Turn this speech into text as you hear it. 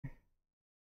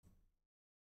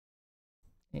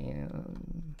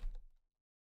And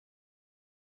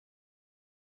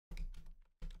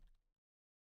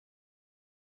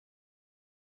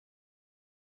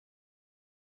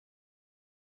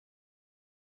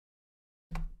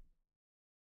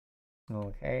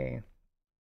okay.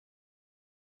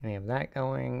 We have that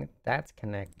going. That's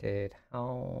connected.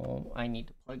 How I need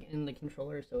to plug in the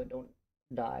controller so it don't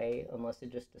die unless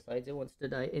it just decides it wants to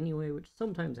die anyway, which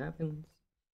sometimes happens.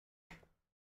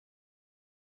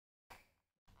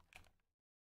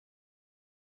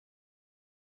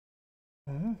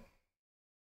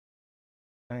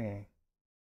 Okay.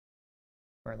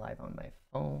 We're live on my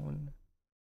phone.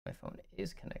 My phone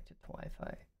is connected to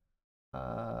Wi-Fi.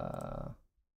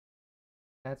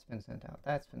 That's been sent out.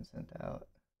 That's been sent out.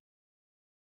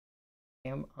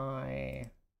 Am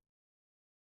I?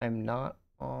 I'm not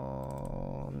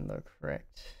on the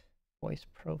correct voice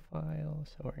profile,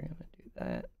 so we're gonna do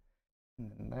that.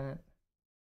 And then that.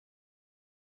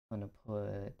 I'm gonna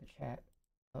put the chat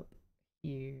up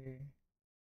here.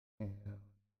 And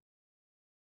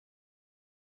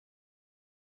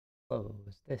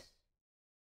close this.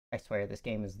 I swear this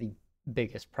game is the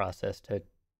biggest process to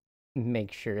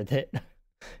make sure that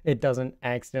it doesn't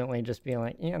accidentally just be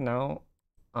like, you know,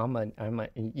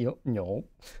 you no.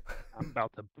 I'm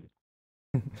about to.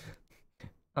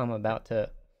 I'm about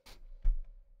to.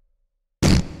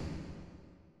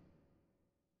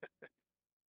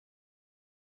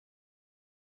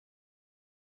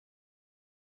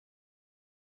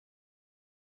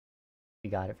 We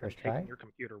got it first try. Your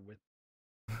computer with.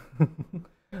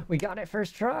 We got it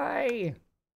first try.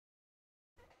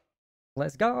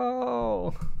 Let's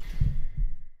go.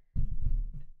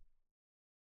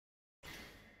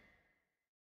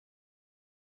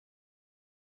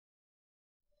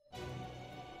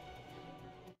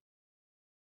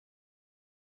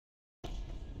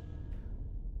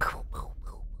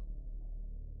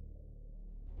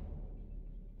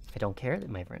 I don't care that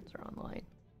my friends are online.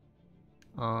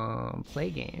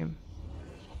 Play game.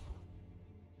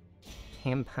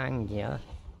 Campagna.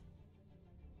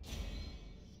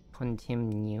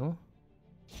 Continue.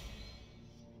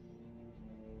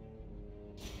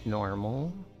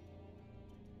 Normal.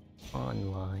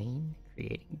 Online.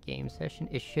 Creating game session.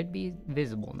 It should be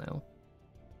visible now.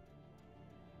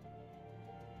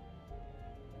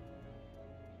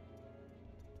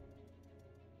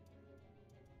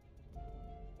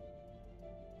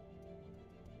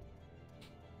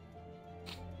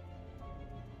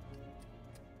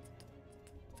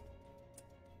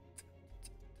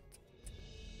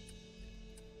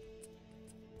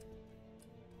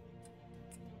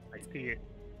 I see it.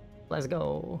 Let's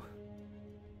go.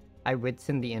 I would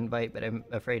send the invite, but I'm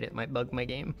afraid it might bug my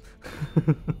game.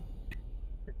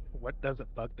 What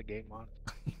doesn't bug the game on?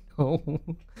 Oh,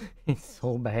 it's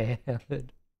so bad.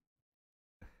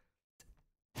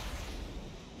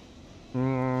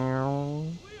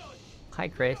 Hi,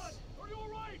 Chris. Are you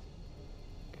alright?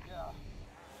 Yeah.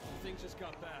 Things just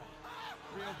got bad.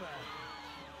 Real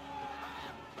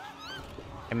bad.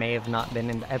 I may have not been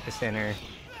in the epicenter,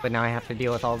 but now I have to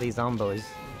deal with all these zombos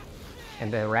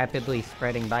and the rapidly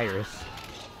spreading virus.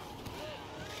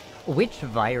 Which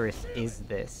virus is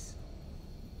this?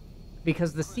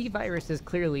 Because the C virus is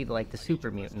clearly like the super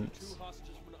mutants.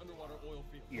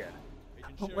 Yeah.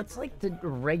 But what's like the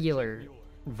regular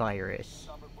virus?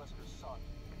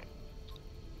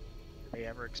 Did they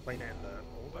ever explain it in the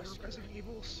older Resident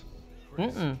Evils?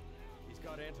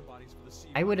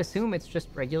 I would assume it's just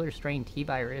regular strain T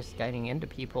virus getting into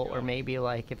people, or maybe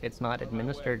like if it's not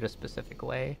administered a specific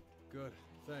way, good.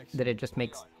 Thanks. that it just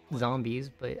makes zombies.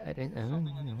 But I don't know.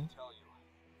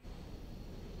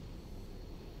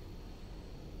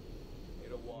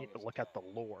 You need to look at the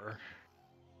lore.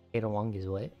 Ada Wong is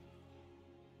what?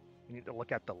 You need to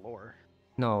look at the lore.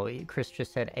 No, Chris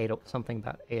just said Ada, something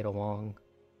about Ada Wong.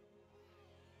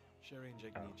 Sherry and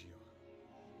Jake need you.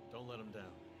 Don't let them down.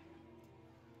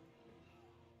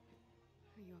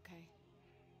 Are you okay?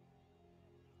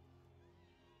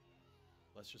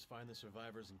 Let's just find the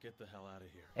survivors and get the hell out of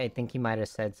here. I think he might have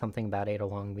said something about Ada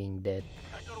Wong being dead.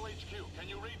 Echo to HQ, can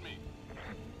you read me?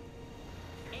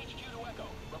 HQ to Echo,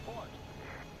 report.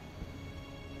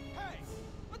 Hey!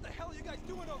 What the hell are you guys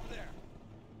doing over there?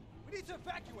 We need to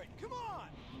evacuate, come on!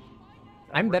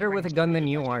 I'm better with a gun than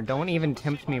you are. Don't even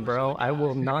tempt me, bro. I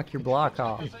will knock your block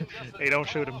off. Hey, don't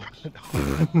shoot him.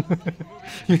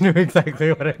 You knew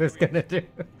exactly what I was gonna do.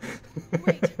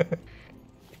 Wait.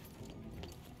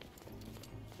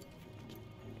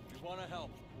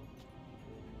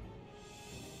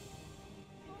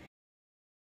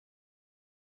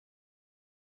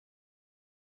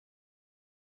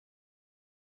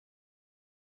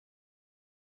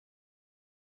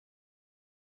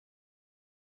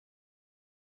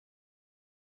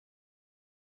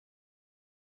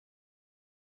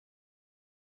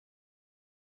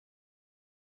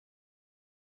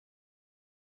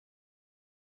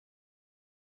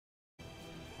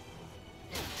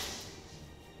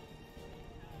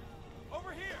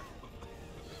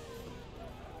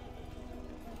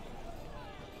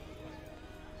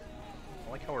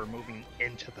 how we're moving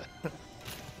into the. You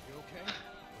okay?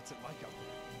 What's it like out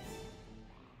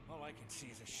there? All I can see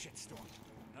is a shitstorm.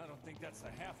 And I don't think that's the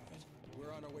half of it.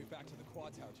 We're on our way back to the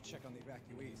quad tower to check on the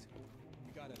evacuees.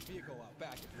 We got a vehicle out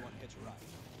back if you want to hitch a ride.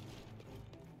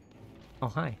 Oh,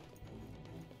 hi.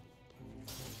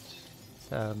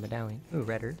 It's a medallion. Ooh,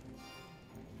 redder.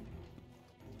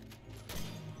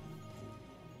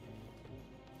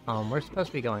 We're supposed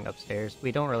to be going upstairs.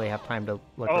 We don't really have time to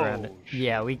look around. Oh, shit.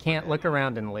 Yeah, we can't look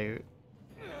around and loot.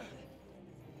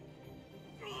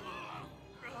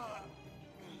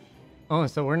 Oh,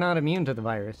 so we're not immune to the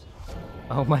virus.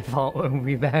 Oh, my fault. We'll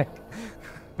be back.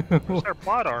 Where's our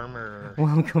plot armor?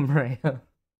 Welcome, Rhea.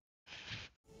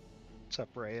 What's up,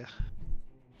 Rhea?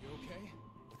 You okay?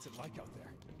 What's it like out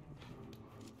there?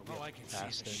 All I can see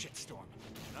is a Bastard. shitstorm.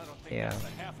 And I don't think Yeah. that's the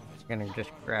half of it. Gonna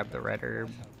just grab the red herb.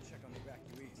 Quad tower to check on the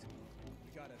evacuees.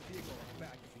 We got a vehicle out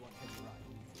back if you want to hitch a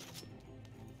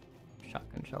ride.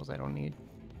 Shotgun shells I don't need.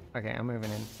 Okay, I'm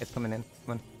moving in. It's coming in.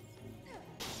 Come on.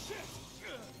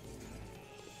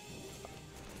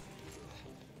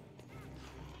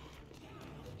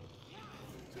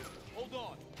 Hold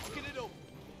on. I'll get it open.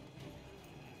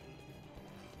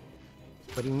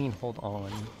 What do you mean, hold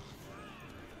on?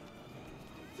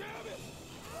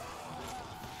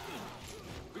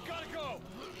 We gotta go.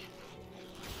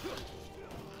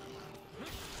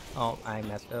 Oh, I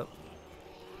messed up.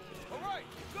 All right,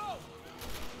 go.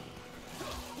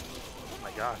 Oh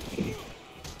my gosh.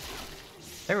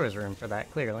 There was room for that,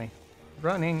 clearly.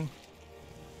 Running.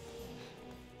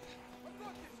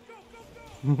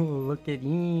 Look at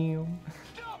him.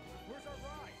 Stop. Where's our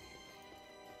ride?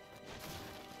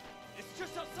 It's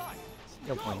just outside.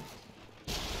 Skill point.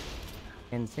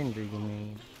 Incendiary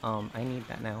grenade. I need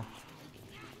that now.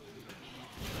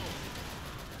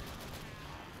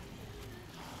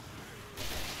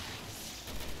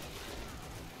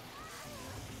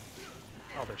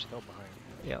 Oh, they're still behind.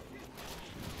 Yep.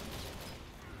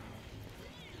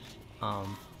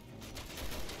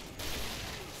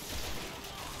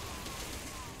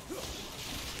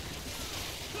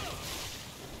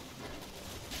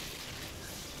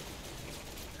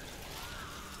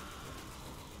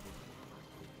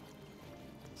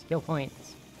 Skill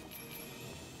points.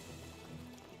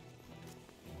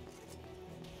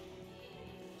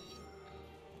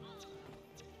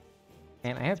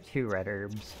 And I have 2 red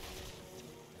herbs.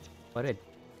 What a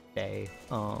day.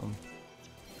 Buy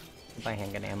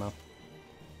handgun ammo.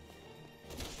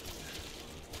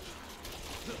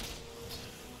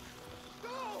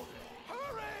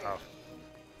 Oh,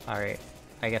 Alright,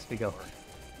 I guess we go.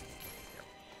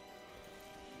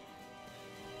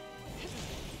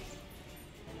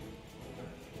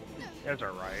 there's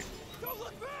our right. Don't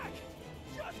look back!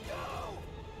 Just go!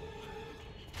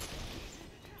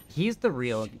 He's the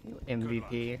real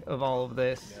MVP of all of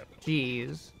this. Yep.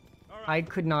 Jeez. I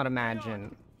could not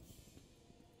imagine.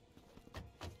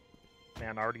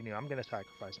 Man, I already knew. I'm gonna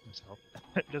sacrifice myself.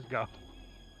 Just go.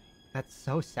 That's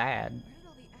so sad. Where did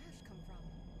all the ash come from?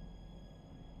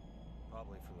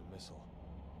 Probably from the missile.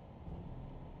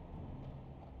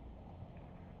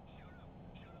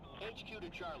 HQ to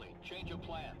Charlie. Change of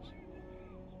plans.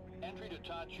 Entry to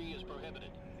Tachi is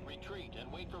prohibited. Retreat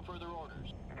and wait for further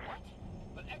orders. What?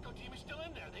 But Echo Team is still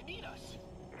in there. They need us.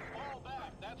 Fall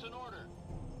back. That's an order.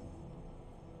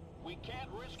 We can't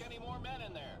risk any more men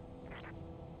in there.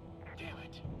 Damn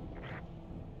it.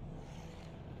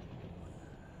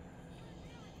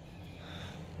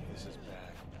 This is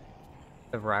bad.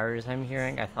 The roars I'm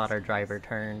hearing, I thought our driver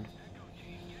turned.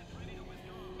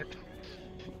 They're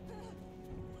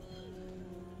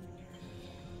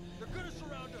gonna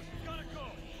surround us. We gotta go.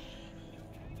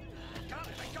 Got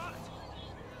it. I got it.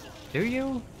 Do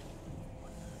you?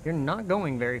 You're not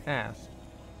going very fast.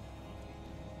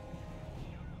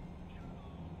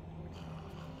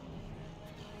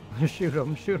 Shoot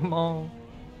them all.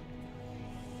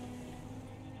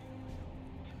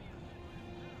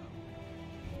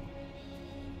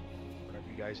 Whatever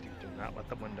you guys do, do not let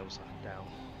the windows down.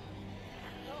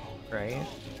 Right?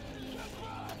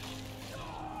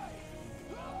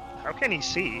 How can he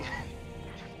see?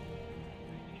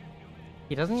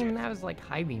 He doesn't even have his, like,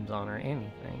 high beams on or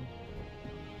anything.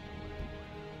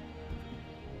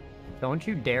 Don't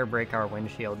you dare break our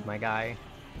windshield, my guy.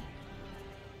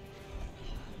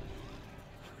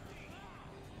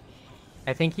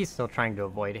 I think he's still trying to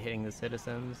avoid hitting the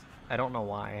citizens. I don't know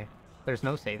why. There's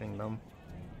no saving them.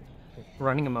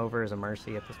 Running them over is a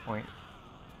mercy at this point.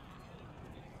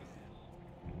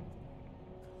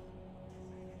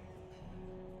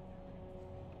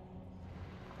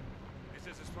 This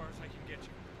is as far as I can get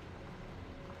you.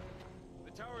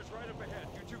 The tower's right up ahead.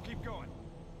 You two keep going.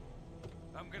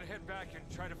 I'm gonna head back and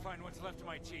try to find what's left of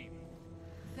my team.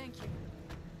 Thank you.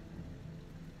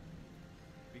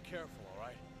 Be careful, all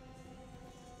right?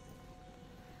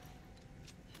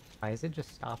 Why is it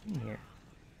just stopping here?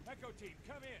 Echo team,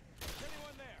 come in. Is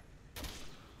anyone there?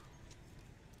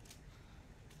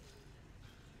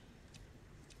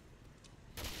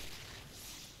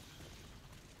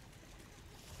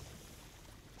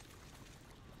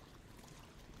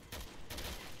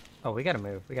 Oh, we gotta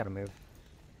move. We gotta move.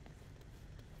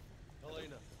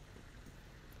 Elena.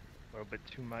 A little bit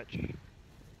too much.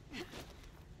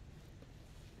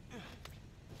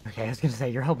 Okay, I was gonna say,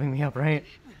 you're helping me up, right?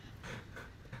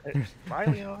 Bye,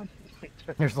 Leon.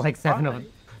 There's like seven of Bye.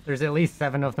 them. There's at least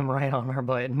 7 of them right on our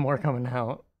butt, and more coming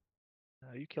out.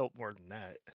 You killed more than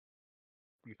that.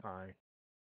 You fine.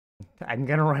 I'm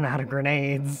gonna run out of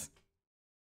grenades.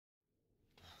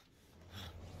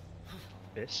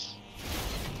 This.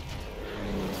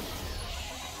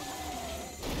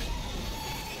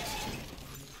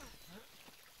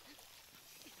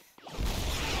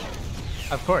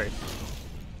 Of course.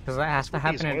 Because that has to With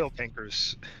these happen in... oil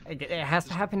tankers. It has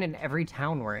to happen in every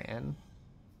town we're in.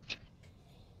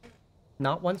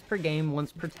 Not once per game,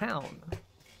 once per town.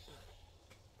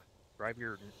 Drive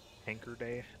your tanker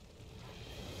day.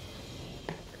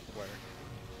 Where?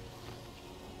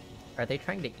 Are they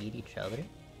trying to eat each other?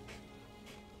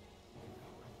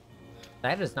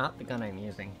 That is not the gun I'm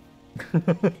using.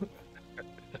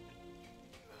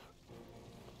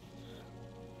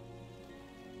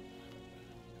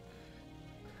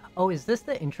 Oh, is this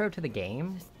the intro to the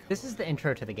game? This is the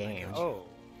intro to the game. Oh,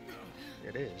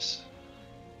 it is.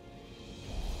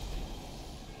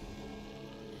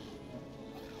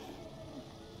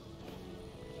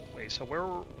 Wait, so where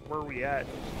were we at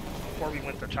before we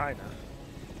went to China?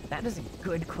 That is a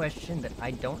good question that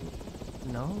I don't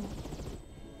know.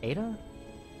 Ada?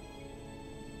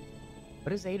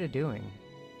 What is Ada doing?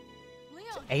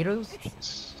 Leon!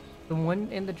 Ada's the one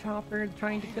in the chopper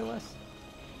trying to kill us?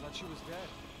 Thought she was dead.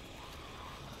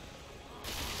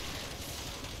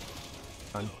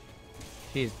 Fun.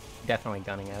 She's definitely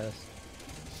gunning at us.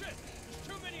 Shit! There's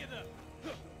too many of them!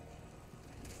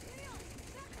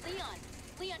 Leon!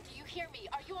 Leon, do you hear me?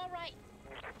 Are you alright?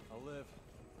 I'll live.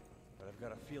 But I've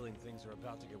got a feeling things are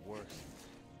about to get worse.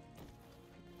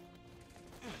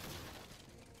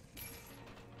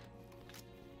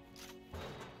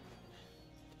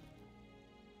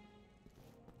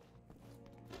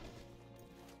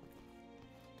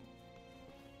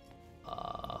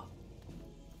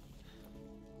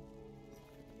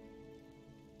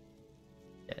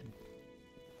 Dead.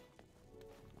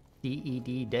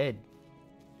 DED dead.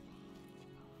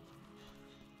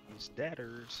 These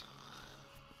deaders.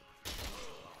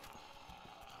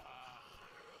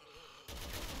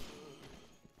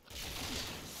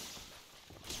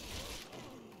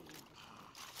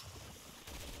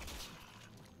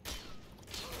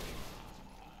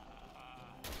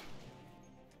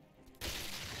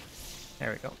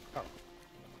 There we go. Oh,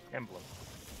 emblem.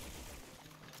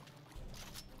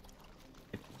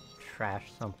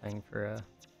 Trash something for a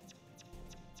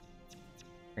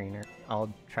greener.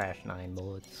 I'll trash 9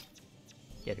 bullets.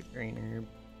 Get a greener.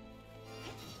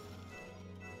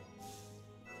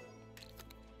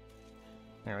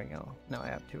 There we go. Now I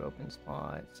have 2 open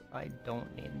spots. I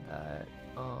don't need that.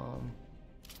 I'll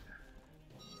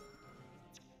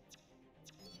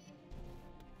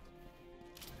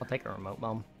take a remote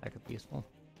bomb. That could be useful.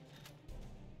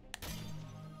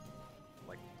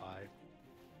 Like 5.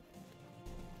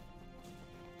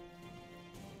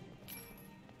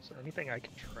 Is there anything I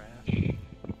can trash?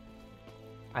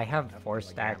 I have Nothing 4 like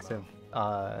stacks ammo.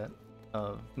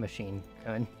 of machine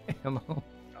gun ammo.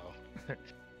 Oh.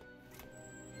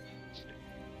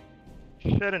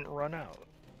 Shouldn't run out.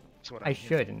 That's what I I'm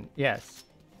hearing. shouldn't, yes.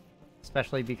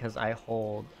 Especially because I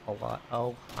hold a lot.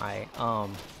 Oh, hi.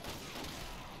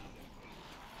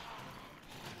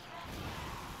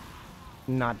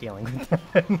 Not dealing with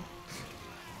that.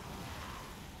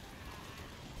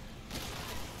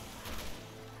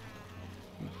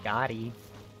 Gotti.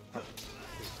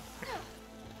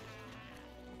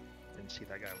 Didn't see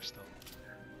that guy was still.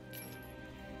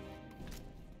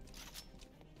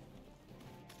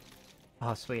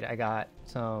 Oh, sweet. I got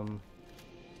some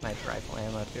sniper rifle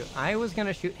ammo too. I was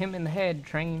gonna shoot him in the head,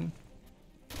 train.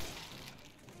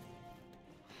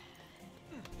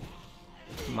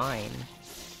 Mine.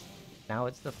 Now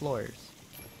it's the floors.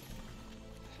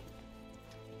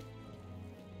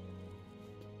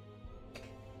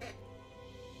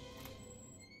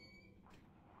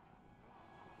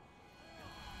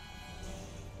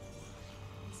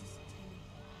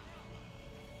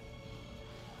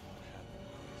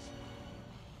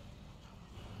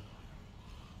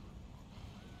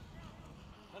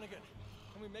 Hunnigan,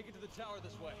 can we make it to the tower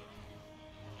this way?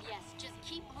 Yes, just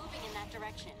keep moving in that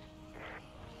direction.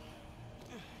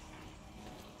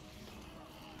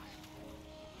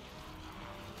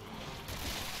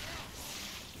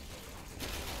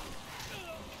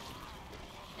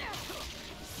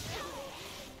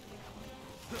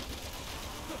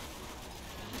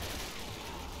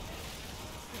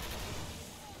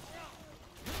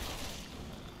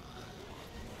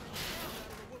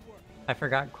 I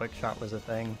forgot quick shot was a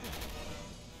thing.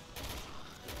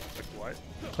 Like what?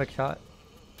 Quick shot?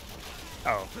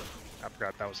 Oh, I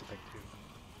forgot that was a thing too.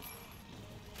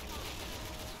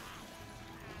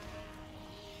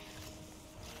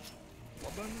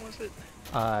 What button was it?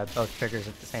 Both triggers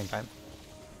at the same time.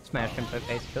 Smash input,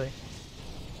 basically.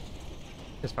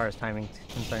 As far as timing's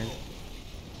concerned.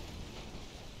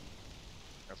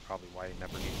 That's probably why he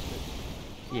never used it.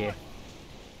 Yeah.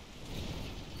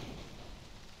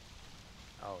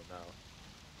 Oh no.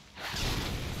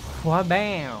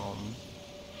 Wha-bam!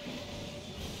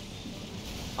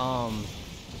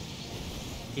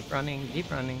 Keep running, keep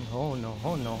running. Oh no,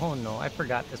 oh no, oh no. I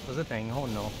forgot this was a thing. Oh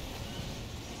no.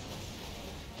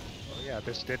 Oh yeah,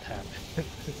 this did happen.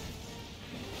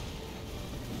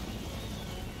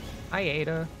 Hi,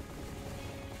 Ada.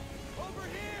 Over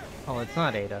here! Oh, it's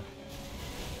not Ada.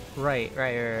 Right.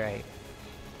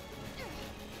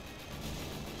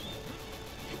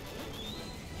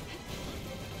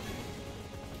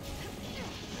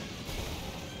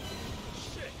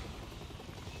 Shit!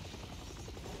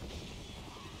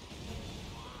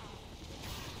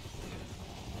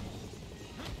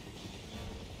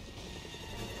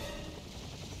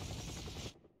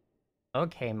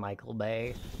 Okay, Michael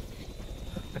Bay.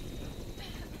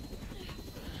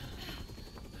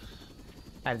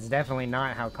 That's definitely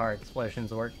not how car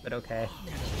explosions work, but okay.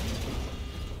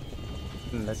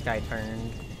 And this guy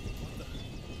turned.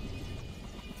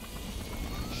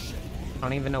 I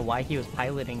don't even know why he was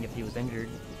piloting if he was injured.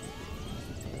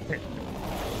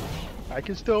 I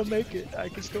can still make it. I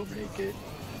can still make it.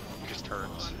 He just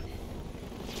turns.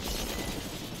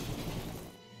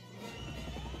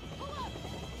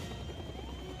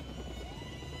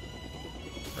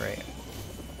 Right.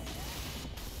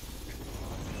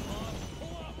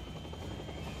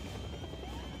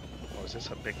 Oh, is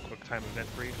this a big quick time event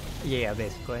for you? Yeah,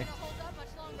 basically. Hold up much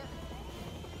longer.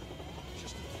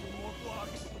 Just a few more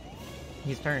blocks.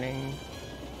 He's turning.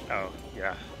 Oh,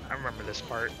 yeah. I remember this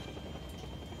part.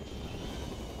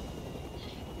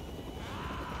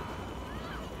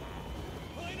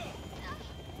 Line up!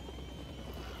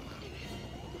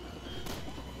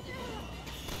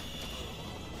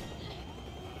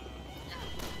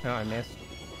 Oh, I missed.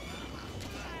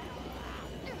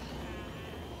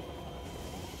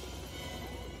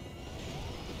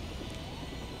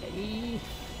 Hey.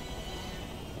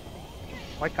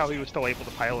 Like how he was still able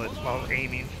to pilot while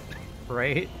aiming.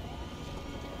 Right?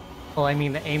 Well, I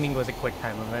mean, the aiming was a quick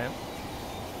time event.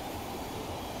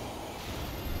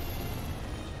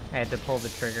 I had to pull the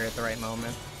trigger at the right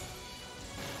moment.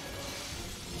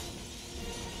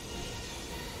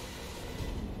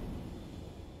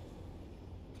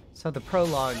 So the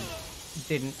prologue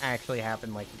didn't actually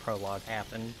happen like the prologue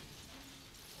happened.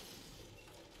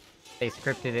 They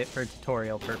scripted it for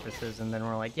tutorial purposes, and then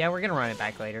we're like, yeah, we're gonna run it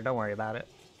back later, don't worry about it.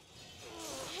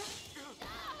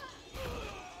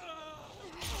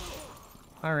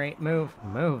 Alright, move.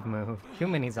 Too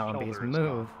many zombies, Shoulder is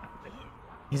move.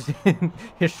 gone.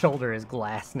 His shoulder is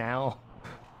glass now.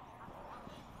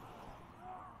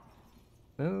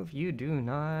 Move, you do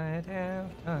not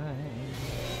have time.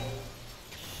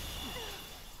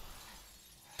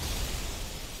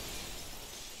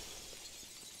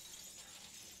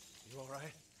 You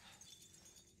alright?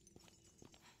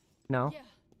 No,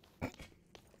 Yeah.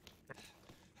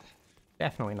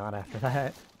 definitely not after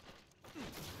that.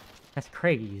 That's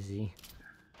crazy.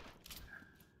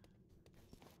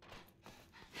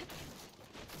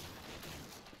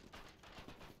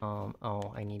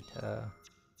 Oh, I need to...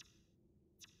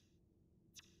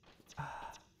 I'm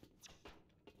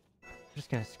just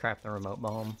gonna scrap the remote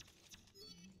bomb.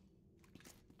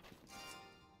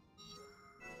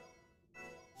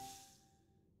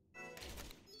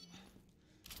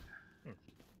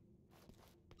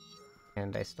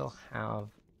 And I still have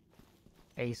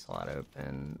a slot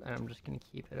open, and I'm just gonna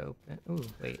keep it open. Ooh,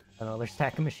 wait, another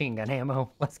stack of machine gun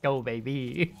ammo. Let's go,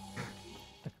 baby.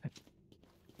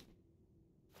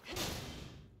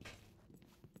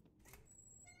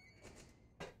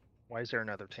 Why is there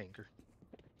another tanker?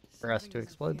 For us to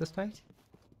explode this time?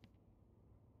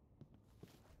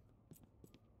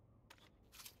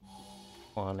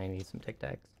 Hold on, I need some Tic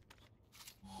Tacs.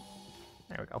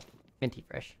 There we go. Minty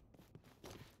fresh.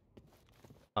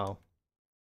 Oh,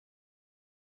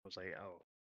 I was like, oh,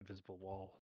 invisible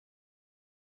wall.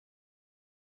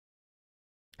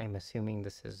 I'm assuming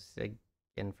this is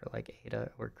again for like Ada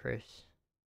or Chris.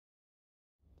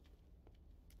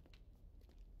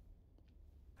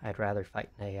 I'd rather fight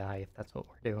an AI if that's what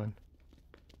we're doing.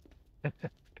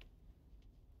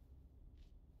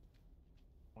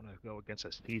 Want to go against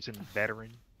a seasoned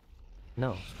veteran?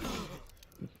 No.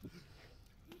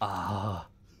 Ah.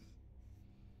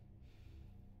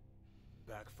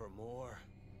 Back for more.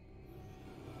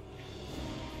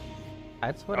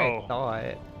 That's what Oh. I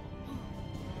thought.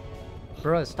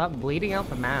 Bro, stop bleeding out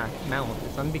the mouth.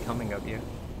 It's unbecoming of you.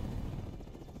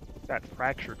 That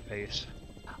fractured face.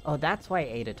 Oh, that's why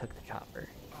Ada took the chopper.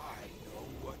 I know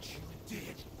what you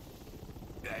did.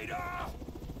 Ada!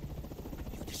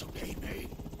 You disobeyed me.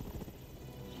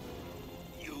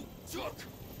 You took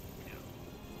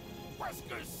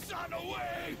Wesker's son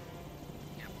away!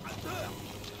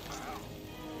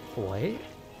 What?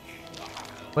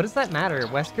 What does that matter?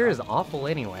 Wesker is awful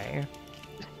anyway.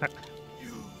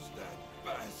 Use that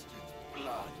bastard's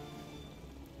blood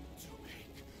to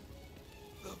make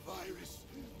the virus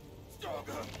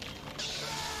stronger.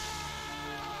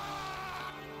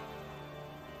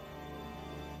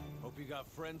 Hope you got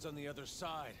friends on the other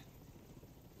side.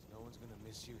 'Cause no one's gonna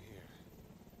miss you here.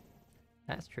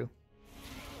 That's true.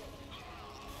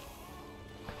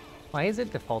 Why is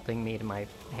it defaulting me to my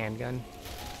handgun?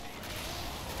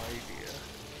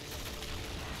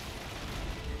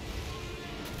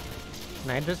 Can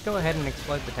I just go ahead and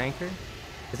explode the tanker?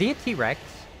 Is he a T-Rex?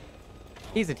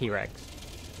 He's a T-Rex.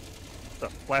 The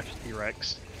flesh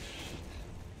T-Rex.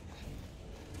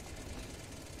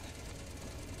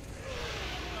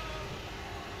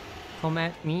 Come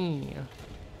at me.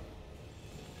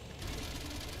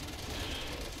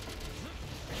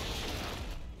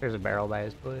 There's a barrel by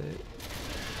his foot.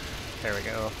 There we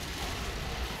go.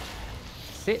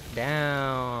 Sit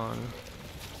down.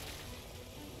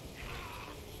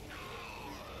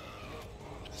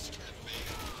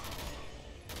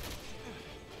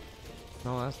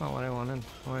 No, that's not what I wanted.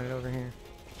 I wanted it over here.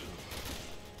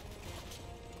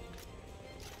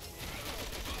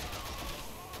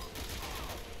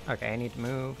 Okay, I need to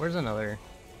move. Where's another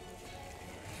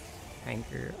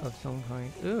tanker of some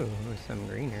kind? Ooh, some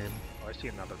green herb. Oh, I see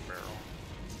another barrel.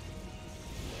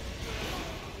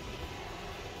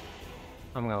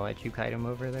 I'm gonna let you kite him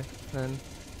over there, then.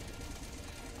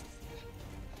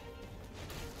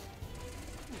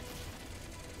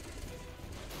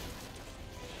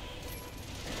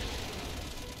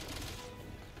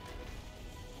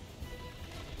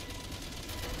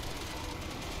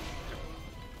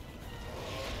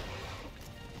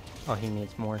 Oh, he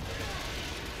needs more.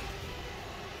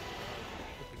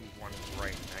 One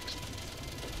right next.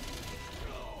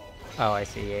 Oh, I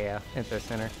see. Yeah, at the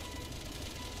center.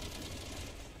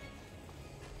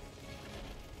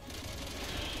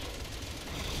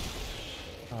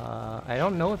 I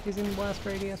don't know if he's in blast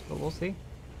radius, but we'll see.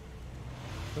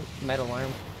 Oops, metal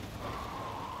arm.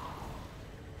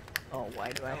 Oh, why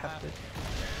do I have to?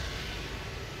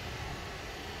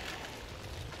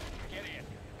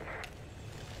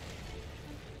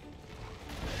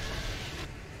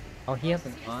 Oh, he has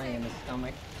an eye in his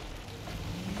stomach.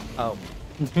 Oh,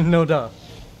 no duh.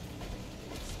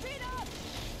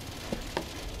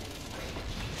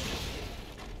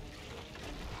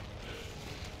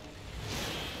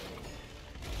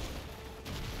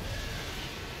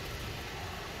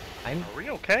 Are we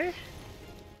okay?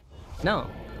 No.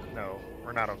 No,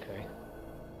 we're not okay.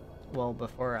 Well,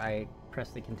 before I press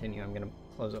the continue, I'm gonna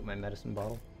close up my medicine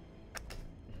bottle.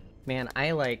 Man,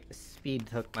 I like speed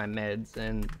took my meds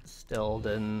and still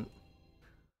didn't.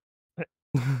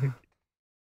 They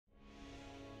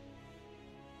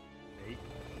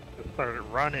started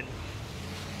running.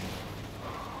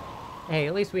 Hey,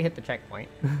 at least we hit the checkpoint.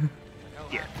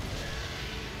 Yeah.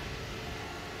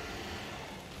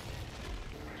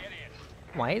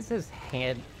 Why is his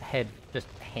head just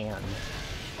hand?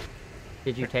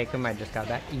 Did you take them? I just got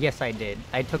back. Yes, I did.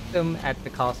 I took them at the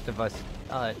cost of us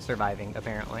surviving,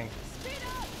 apparently.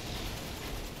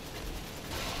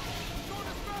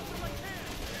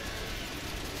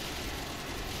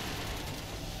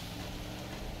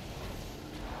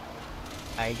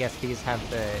 I guess these have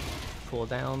the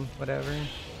cooldown, whatever.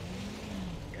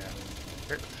 Yeah.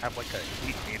 They have like a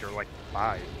heat meter like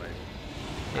 5, but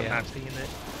I'm Yeah. not seeing it.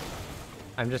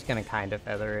 I'm just gonna kind of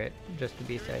feather it, just to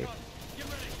be safe.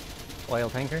 Oil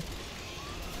tanker?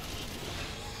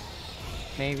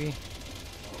 Maybe.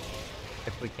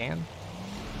 If we can.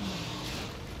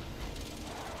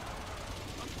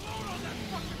 I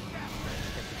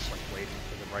think it's like waiting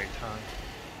for the right time.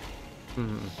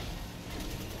 Hmm.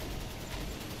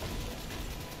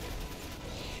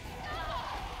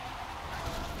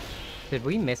 Did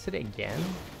we miss it again?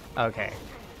 Okay.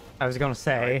 I was gonna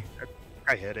say.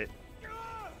 I hit it.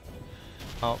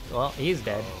 Oh, well, he's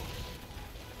dead.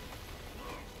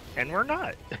 And we're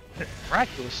not.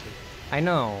 Miraculously. I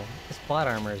know. This plot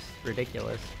armor is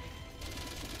ridiculous.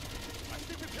 I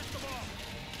think we pissed them off.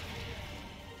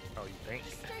 Oh, you think?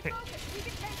 Stay focused. We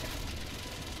can take him.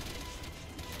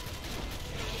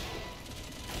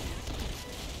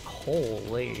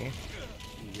 Holy.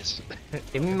 Yes.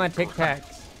 Give me my Tic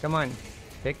Tacs. Come on.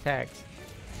 Tic Tacs.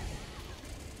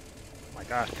 Oh my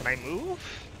gosh, can I move?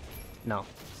 No,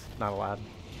 it's not allowed.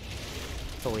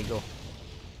 It's illegal.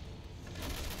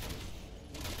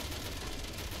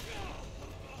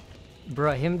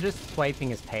 Bruh, him just swiping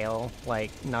his tail,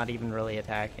 like, not even really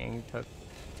attacking, took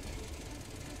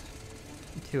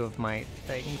 2 of my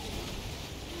things.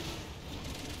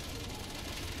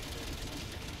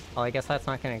 Well, I guess that's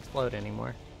not gonna explode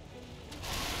anymore.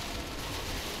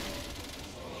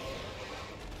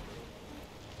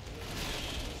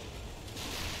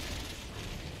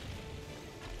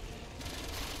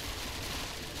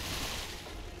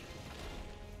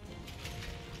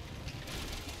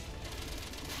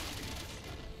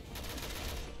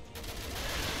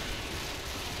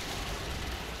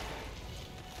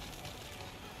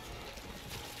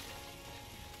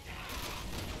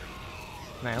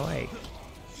 Can I, like...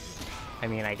 I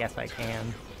mean, I guess I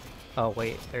can. Oh,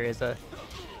 wait, there is a...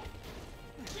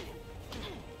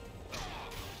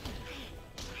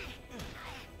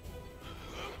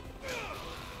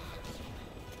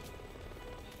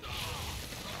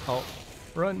 Oh,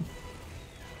 run.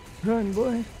 Run,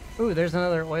 boy. Ooh, there's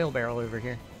another oil barrel over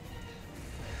here.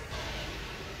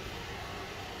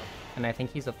 And I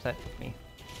think he's upset with me.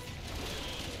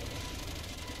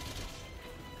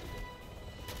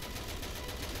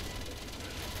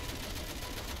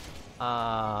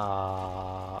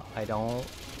 I don't...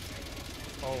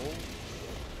 Oh.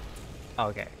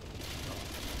 Okay.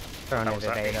 Throwing That it was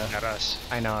at aiming Ada. at us.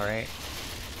 I know, right?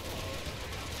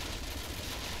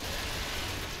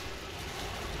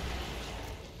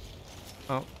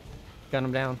 Oh, gun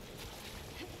him down.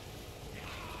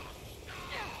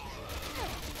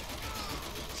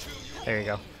 There you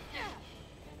go.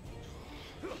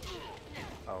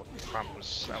 Oh,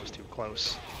 that was too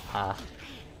close.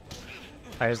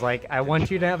 I was like, I want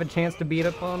you to have a chance to beat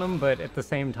up on him, but at the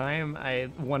same time, I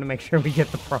want to make sure we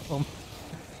get the problem.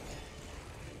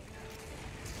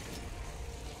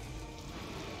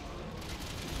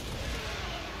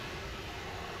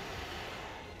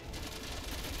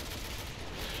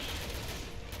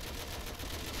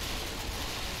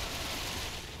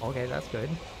 Okay, that's good.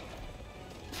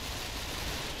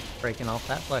 Breaking off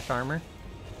that flesh armor.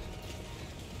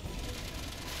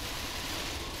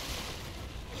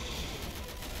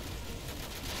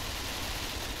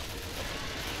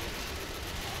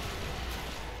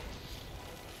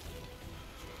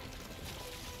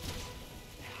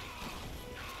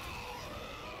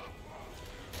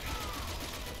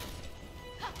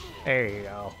 There you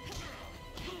go.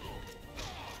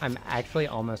 I'm actually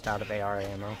almost out of AR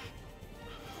ammo.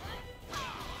 Oh,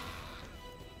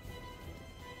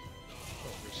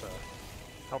 there's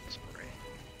a health spray.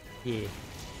 Yeah.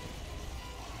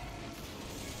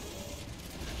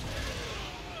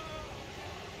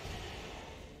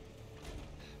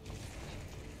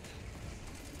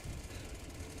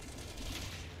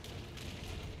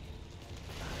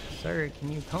 Sir,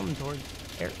 can you come towards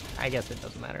there? I guess it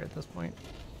doesn't matter at this point.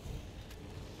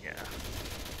 Yeah.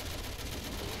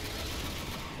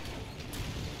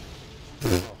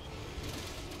 Oh.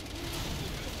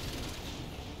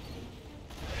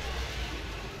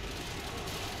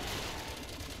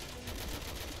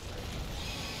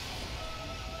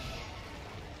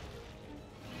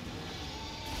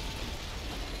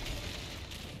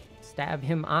 Stab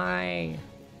him, eye.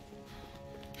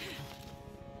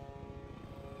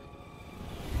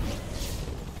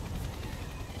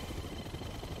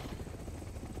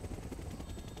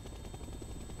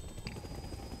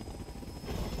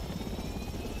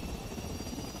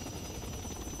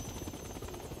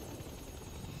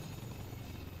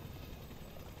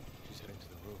 She's heading to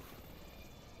the roof.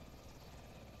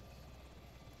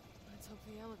 Let's hope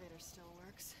the elevator still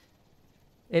works.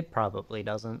 It probably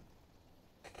doesn't.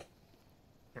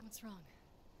 What's wrong?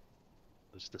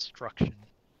 There's destruction.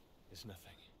 It's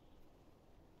nothing.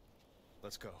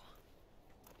 Let's go.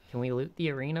 Can we loot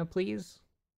the arena, please?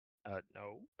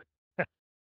 No.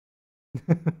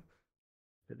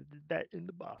 Did that in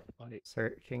the boss fight.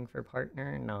 Searching for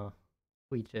partner? No.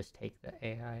 We just take the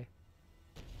AI.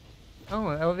 Oh,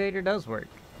 the elevator does work.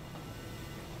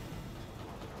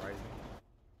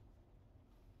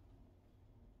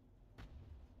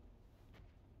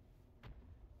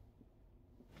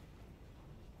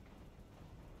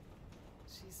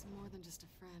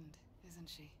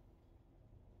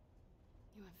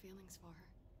 You have feelings for her.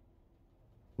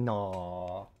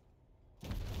 No.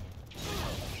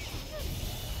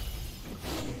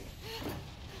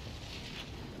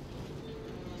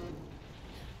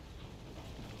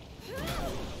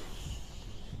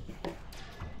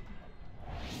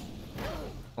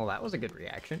 Well, that was a good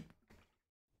reaction.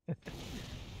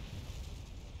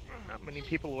 Not many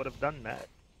people would have done that.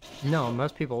 No,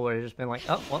 most people would have just been like,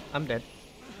 oh, well, I'm dead.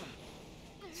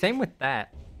 Same with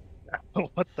that.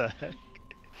 What the heck?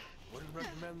 Wouldn't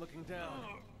recommend looking down.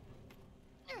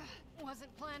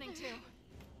 Wasn't planning to.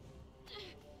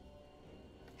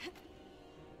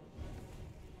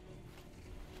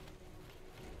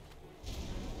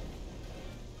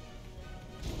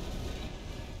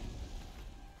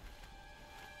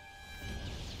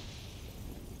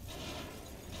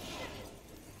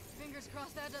 Fingers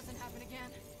crossed that doesn't happen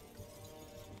again.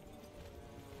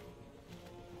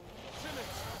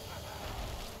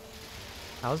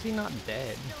 How's he not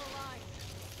dead? Still alive.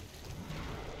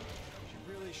 She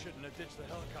really shouldn't have ditched the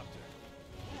helicopter.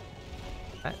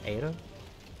 Is that Ada?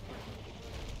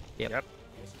 Yep. Yep.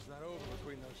 Guess it's not over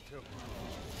between those two.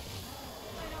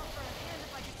 Line out for a hand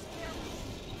if I could spare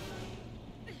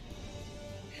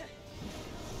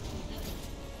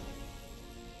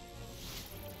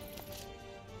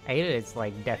one. Ada is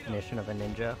like definition of a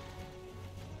ninja.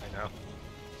 I know.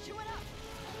 Chew it up.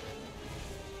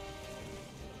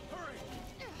 Hurry!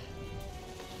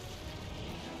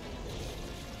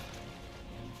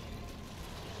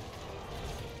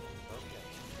 Okay.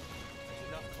 That's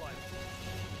enough climbing.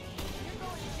 You're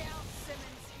going down,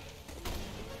 Simmons.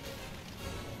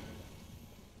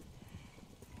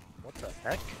 What the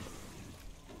heck?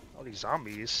 All these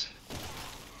zombies.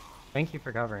 Thank you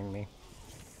for covering me.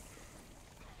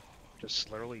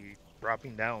 Just literally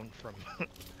dropping down from... Who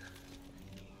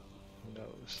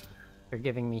knows? They're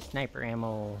giving me sniper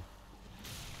ammo.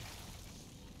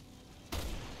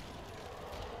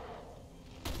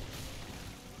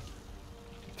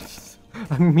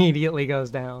 Immediately goes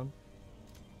down.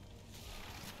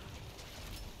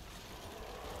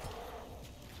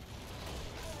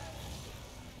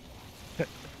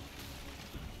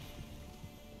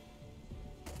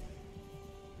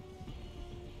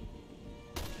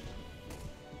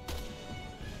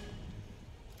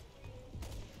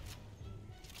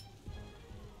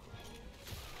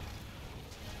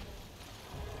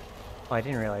 Oh, I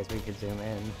didn't realize we could zoom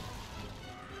in.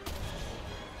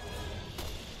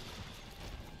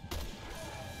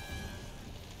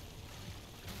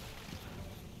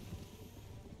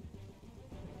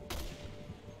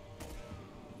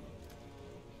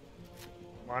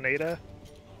 Come on, Ada.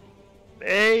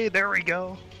 Hey, there we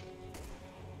go.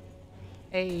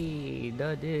 Hey,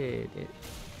 that did it.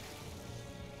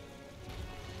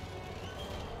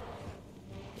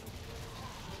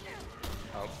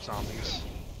 Oh, zombies.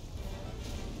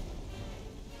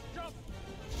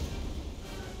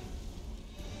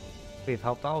 We've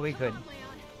helped all we could. Come on,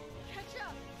 Leon. Catch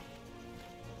up.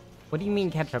 What do you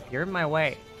mean catch up? You're in my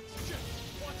way. Shit!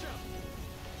 Watch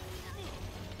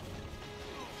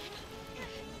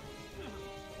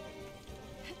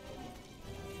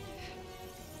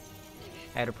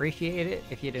out! I'd appreciate it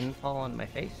if you didn't fall on my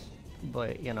face,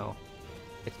 but you know,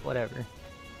 it's whatever.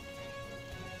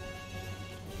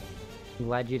 I'm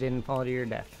glad you didn't fall to your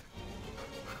death.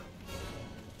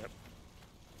 Yep.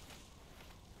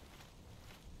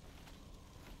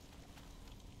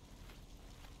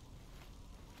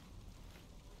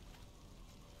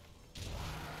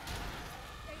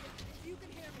 If you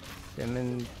can hear me.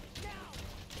 Simmons.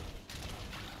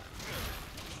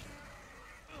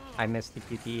 I missed the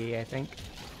QTE, I think.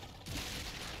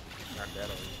 Not dead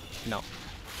already. No.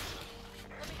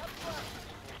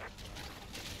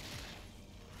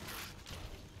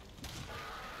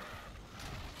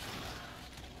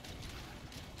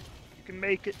 You can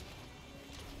make it.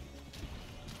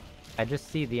 I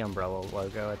just see the umbrella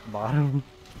logo at the bottom.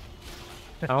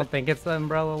 I don't think it's the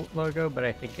umbrella logo, but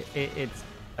I think it's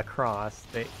a cross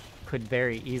that could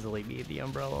very easily be the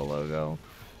umbrella logo.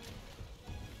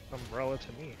 Umbrella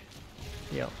to me.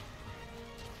 Yep.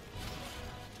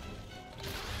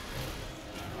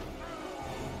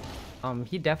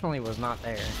 He definitely was not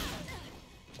there.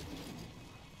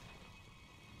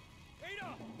 Ada!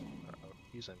 Uh-oh,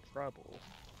 he's in trouble.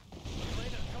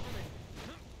 Elena, cover me!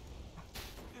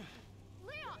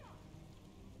 Leon!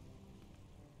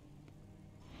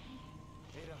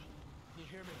 Ada, can you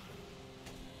hear me?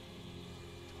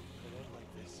 Don't let it end like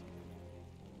this.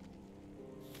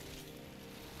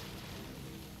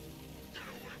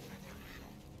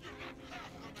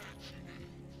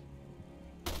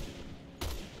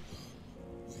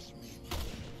 With me,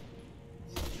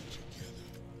 we'll be together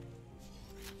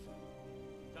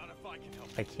can help.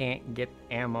 I can't get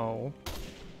ammo.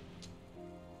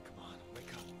 Come on,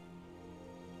 wake up.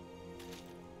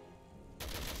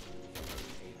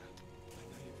 Ada, I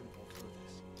know you can pull through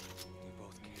this. We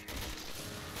both can.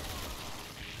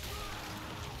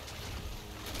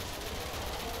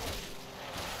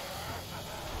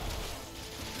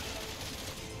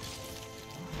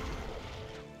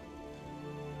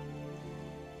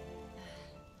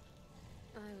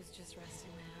 I was just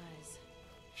resting my eyes.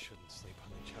 You shouldn't sleep on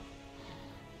the job.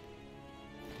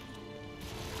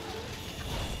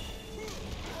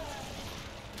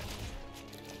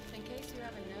 In case you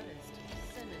haven't noticed,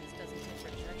 Simmons doesn't take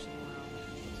rejection well.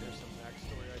 Is there some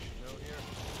backstory I should know here?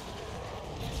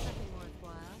 Nothing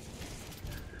worthwhile.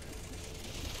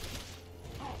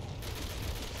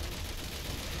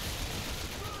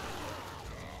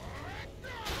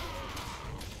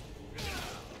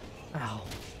 Ow.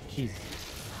 Jeez.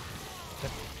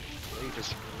 They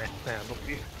just manhandled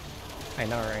you. I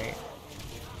know, right?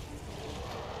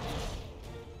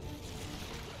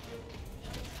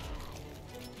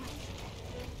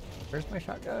 Where's my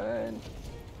shotgun?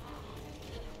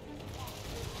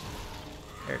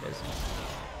 There it is.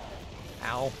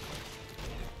 Ow.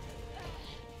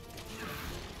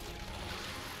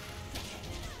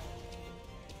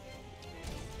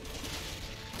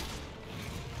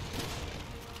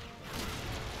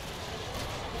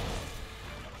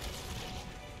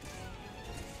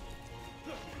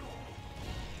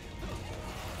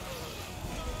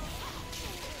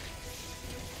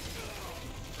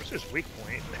 Where's his weak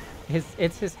point?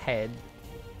 It's his head.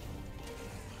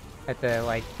 At the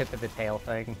like tip of the tail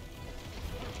thing.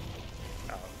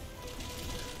 Oh.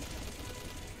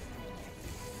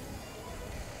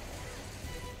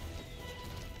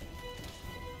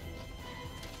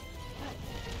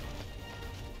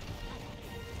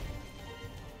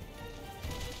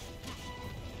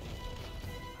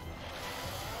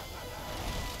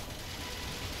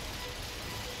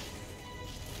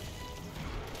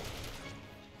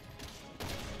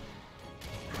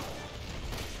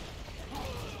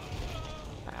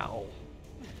 Ow.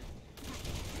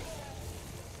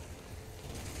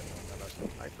 That was the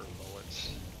sniper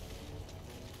bullets.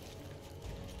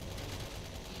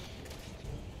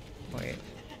 Wait.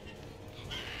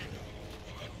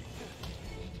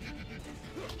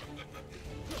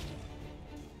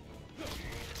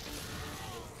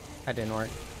 That didn't work.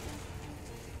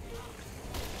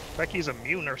 Like he's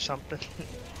immune or something.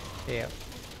 Yeah.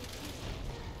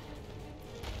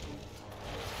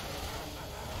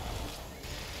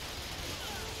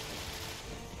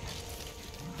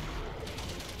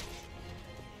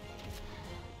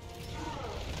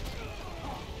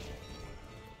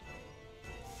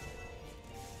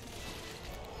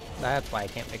 That's why I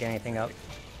can't pick anything up.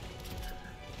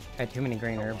 I had too many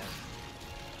green herbs.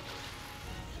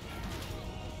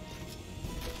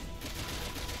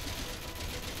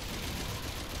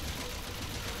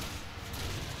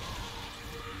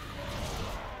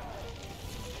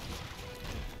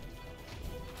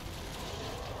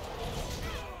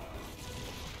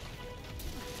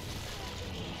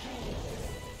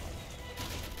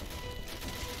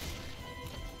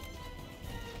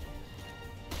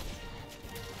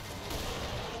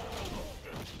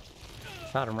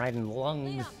 Shot him right in the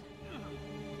lungs.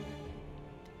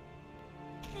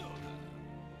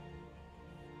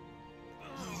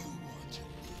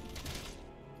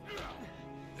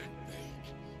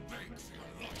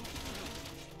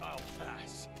 I'll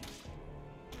pass.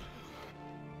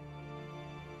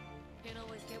 Can't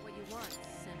always get what you want,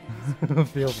 Simmons.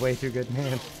 Feels way too good,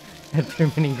 man. Had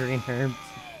too many green herbs.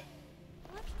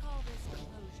 Let's call this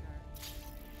closure.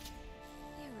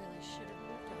 You really should have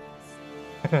moved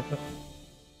on us.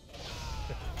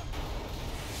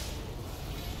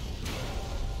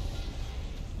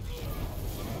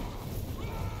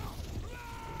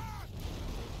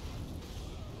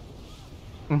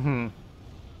 Mm-hmm.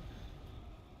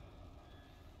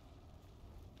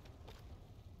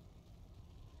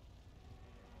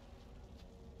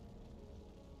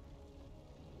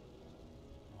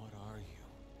 What are you?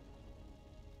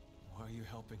 Why are you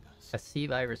helping us? A sea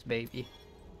virus baby.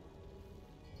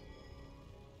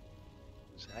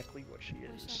 Exactly what she Wish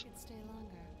I is. could stay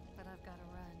longer, but I've got to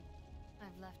run.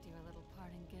 I've left you a little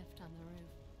parting gift on the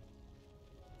roof.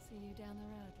 See you down the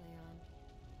road, Leon.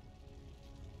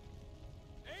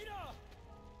 Ada!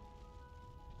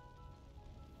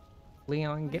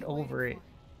 Leon, What get are you waiting over it. for?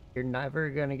 You're never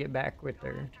gonna get back with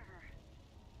her.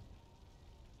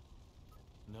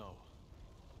 No.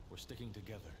 We're sticking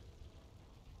together.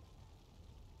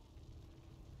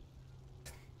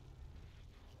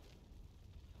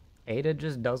 Ada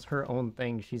just does her own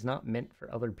thing. She's not meant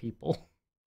for other people.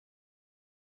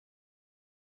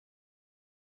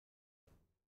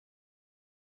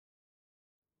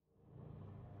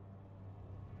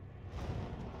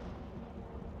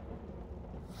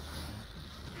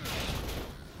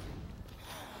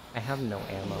 I have no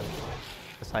ammo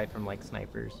aside from like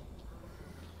snipers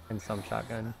and some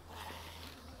shotgun.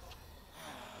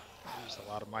 I used a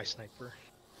lot of my sniper.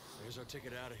 There's our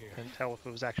ticket out of here. Couldn't tell if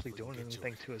it was actually We can doing get to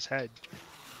anything it. to his head.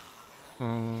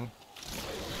 Hmm.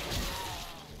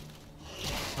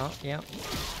 Oh, yeah.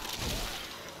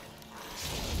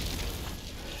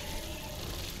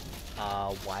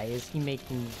 Why is he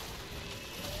making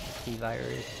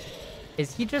T-virus?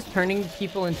 Is he just turning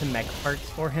people into mech parts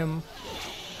for him?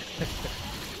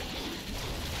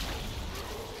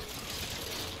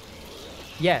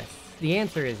 Yes. The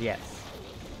answer is yes.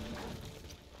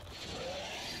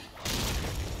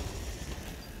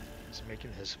 He's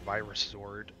making his virus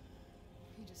sword.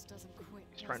 He just doesn't quit.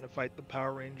 He's trying to fight the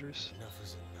Power Rangers. Enough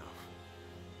is enough.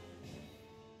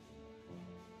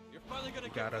 You're finally gonna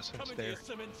You got get us what's coming to you, instead.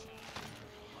 Simmons.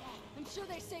 I'm sure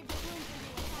they saved the room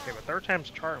for you. Okay, but third time's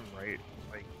charm, right?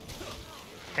 Like,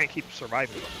 can't keep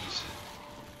surviving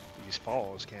these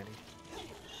falls, can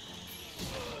he?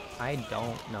 I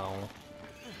don't know.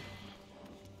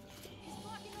 He's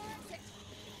blocking our exit.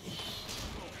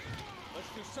 Let's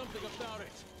do something about it.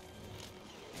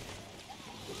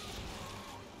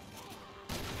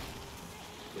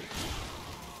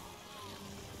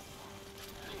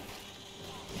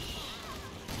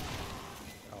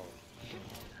 Oh,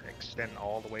 extend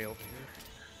all the way over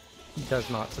here. Does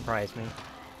not surprise me.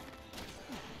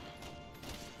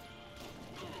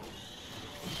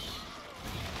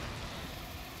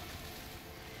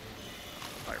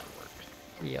 Fireworks.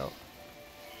 Yep.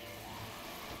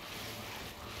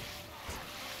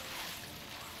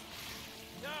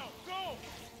 Now, go!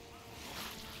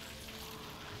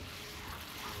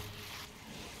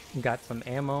 Got some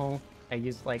ammo. I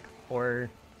used like 3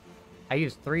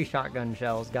 shotgun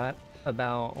shells. Got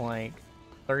about like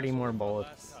 30 more bullets.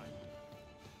 Last time.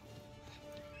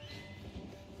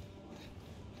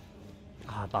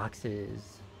 Ah,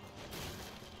 boxes.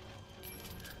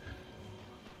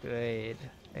 Good.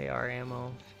 AR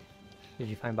ammo. Did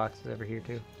you find boxes over here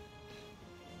too?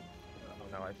 Oh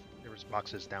no, there was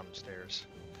boxes downstairs.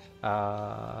 Yeah,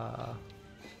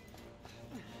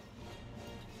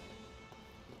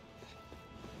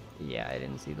 I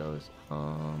didn't see those.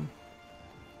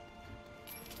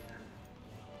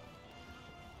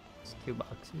 It's 2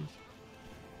 boxes.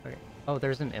 Okay. Oh,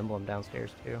 there's an emblem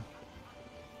downstairs too.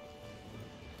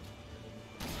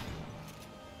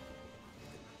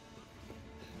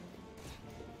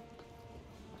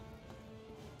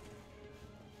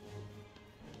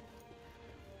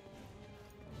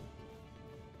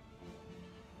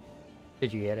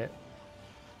 Did you get it?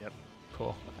 Yep.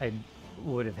 Cool. I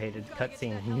would have hated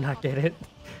cutscene and not get it.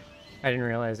 I didn't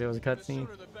realize it was a The cutscene.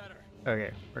 sooner the better.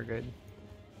 Okay, we're good.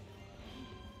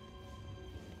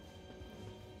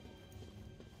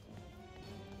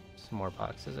 Some more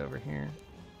boxes over here.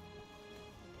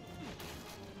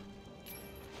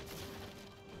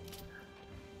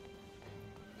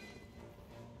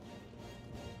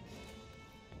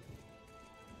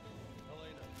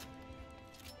 Elena.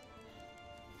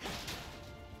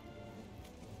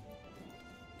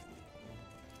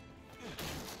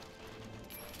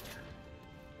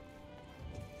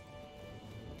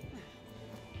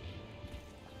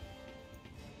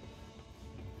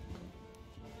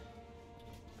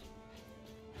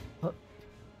 Oh,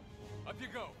 Up you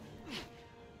go.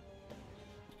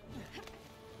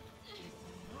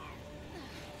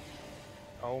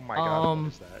 Oh my god, what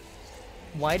is that?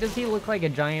 why does he look like a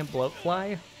giant bloatfly?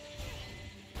 Leon!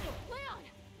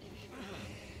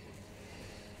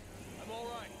 I'm all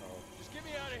right. Just get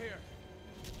me out of here.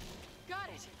 Got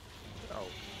it. Oh, you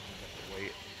have to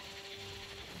wait.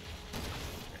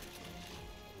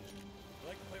 You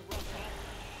like to play rough,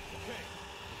 huh? Okay.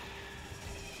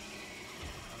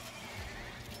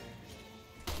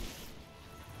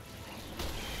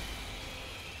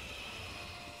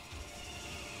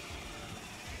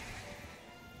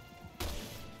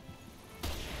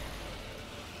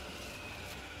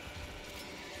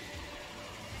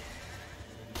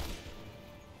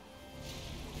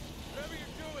 Whatever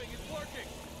you're doing is working.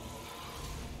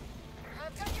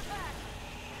 I've got your back.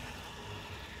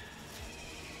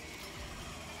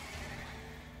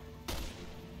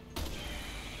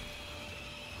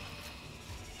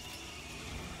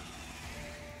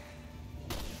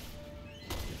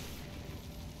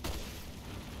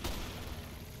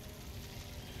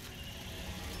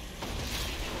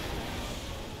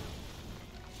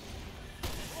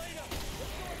 Elena,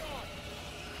 what's going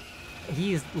on?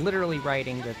 He's literally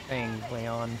writing the thing,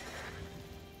 Leon.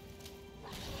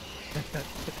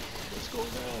 What's going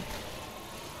on?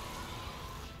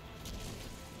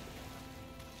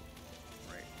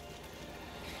 Right.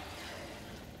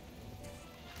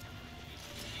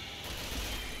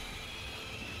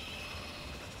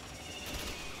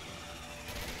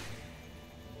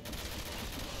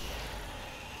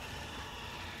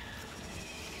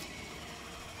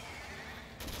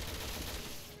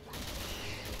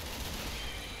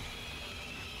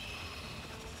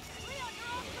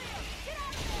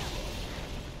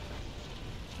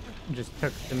 just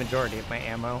took the majority of my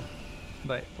ammo,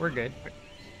 but we're good.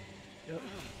 Yep.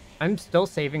 I'm still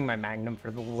saving my magnum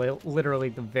for the literally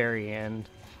the very end.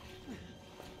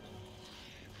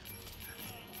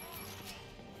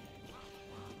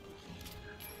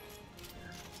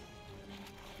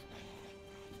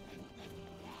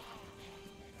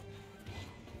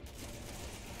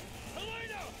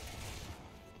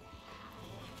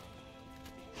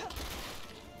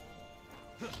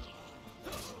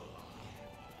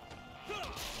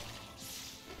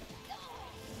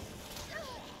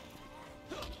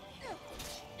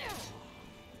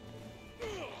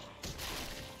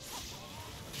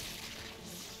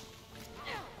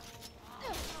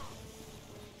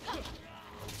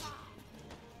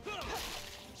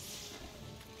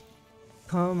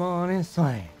 Come on and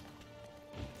slay.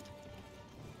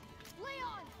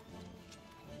 Leon!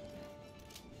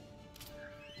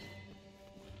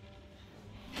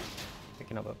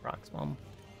 Picking up a Brock's mom.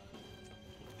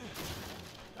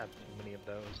 I have too many of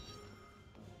those.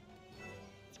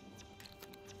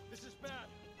 This is bad.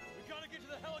 We gotta get to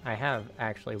the helicopter. I have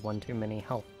actually one too many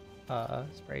health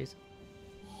sprays.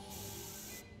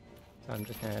 So I'm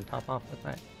just gonna top off with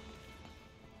that.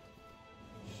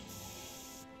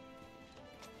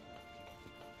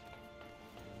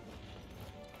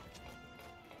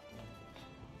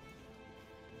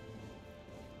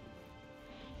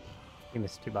 You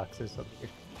missed 2 boxes up here.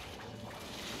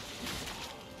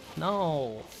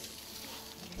 No!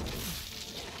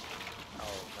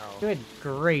 Oh no. Good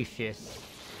gracious.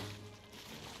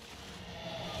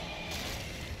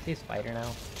 He's a spider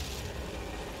now.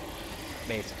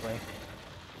 Basically.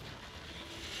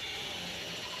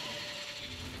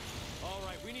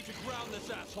 Alright, we need to ground this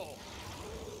asshole.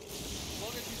 As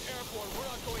long as he's airborne, we're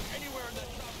not going anywhere in that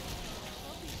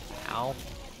chopper. Ow. Let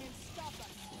him stop us.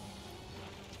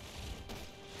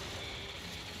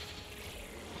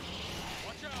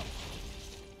 Watch out!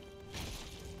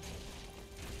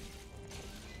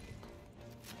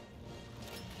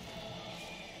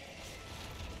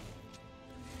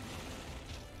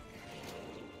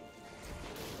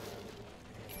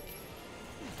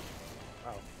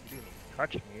 Wow, you didn't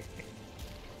touch me.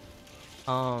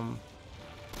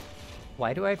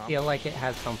 Why do I feel like it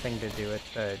has something to do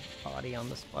with the body on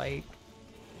the spike?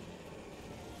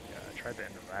 Yeah, I tried to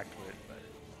interact with it, but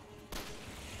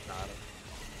not.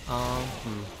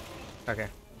 Okay.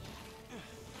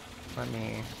 Let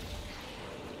me...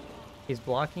 He's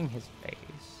blocking his face.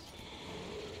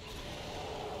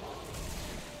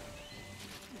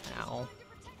 Ow.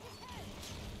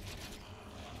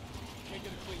 Can't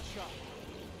get a clean shot.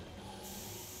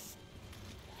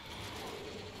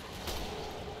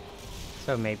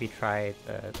 So maybe try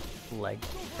the leg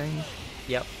thing?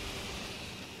 Yep.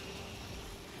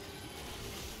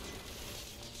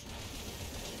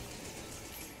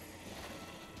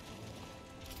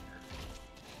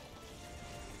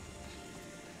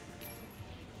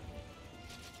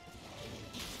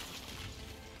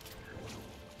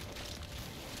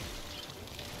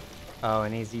 Oh,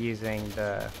 and he's using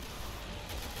the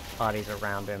bodies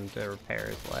around him to repair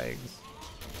his legs.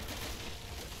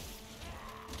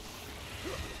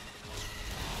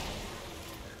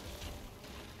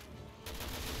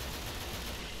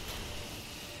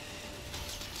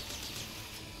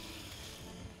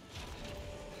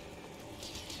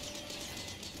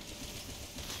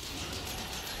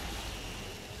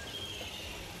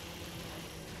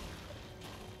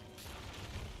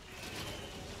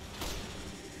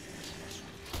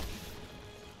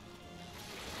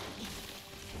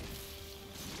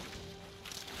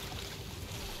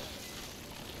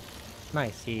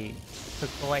 Nice, he took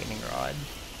the lightning rod.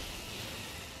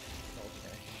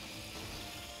 Okay.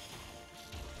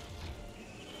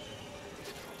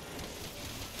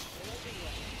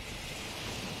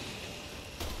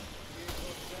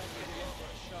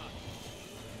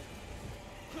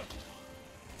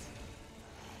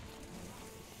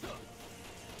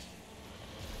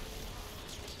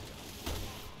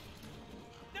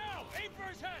 Now! Aim for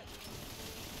his head!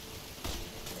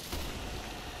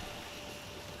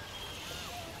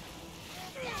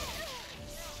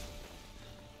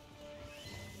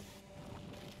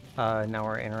 Now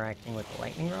we're interacting with the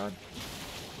lightning rod.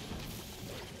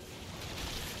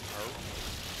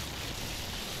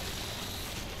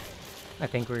 I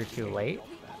think we were too late. We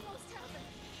almost have him.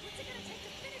 What's it gonna take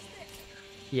to finish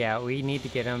this? Yeah, we need to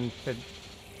get him to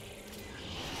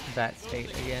that state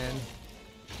again.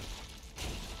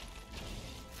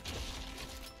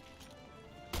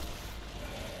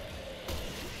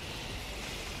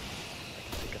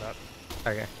 Pick it up.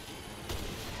 Okay.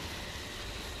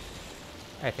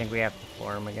 I think we have to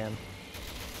floor him again.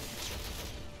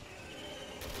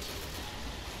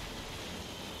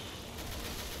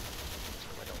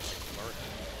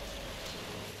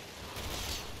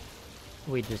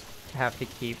 We just have to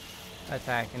keep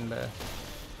attacking the...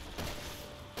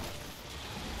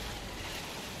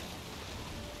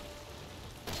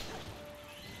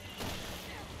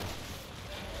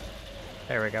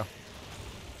 There we go.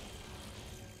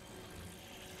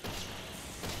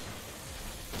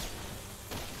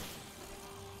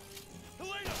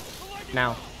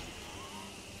 Now.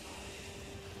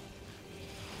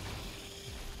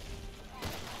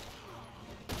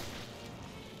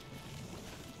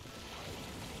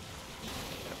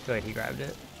 Good, he grabbed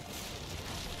it.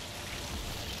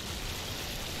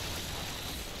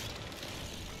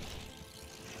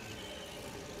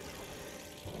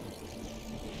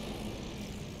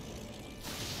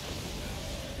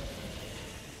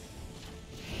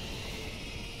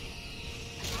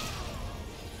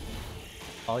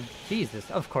 Oh, Jesus,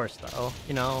 of course, though,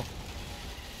 you know.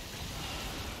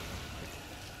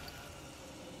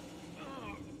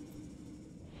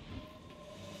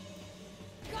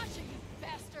 Gotcha, you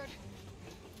bastard!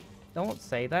 Don't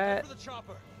say that. For the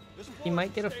chopper. This He forest might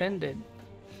is get stable. offended.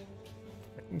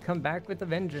 I can come back with a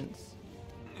vengeance.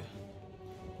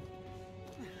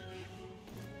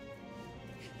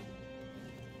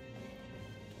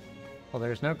 Well,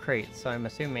 there's no crates, so I'm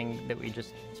assuming that we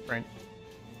just sprint.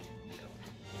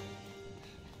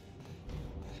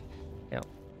 Yep.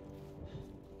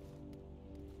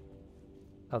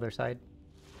 Other side,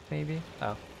 maybe?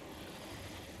 Oh.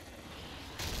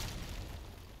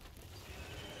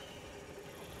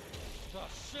 Oh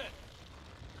shit!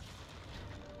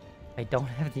 I don't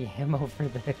have the ammo for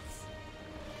this.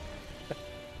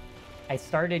 I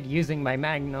started using my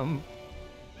Magnum.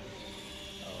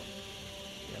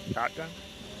 Shotgun?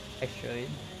 I should.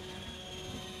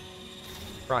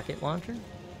 Rocket launcher?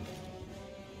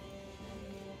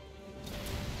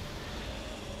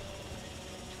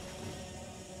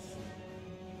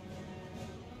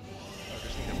 Oh,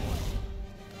 just need one.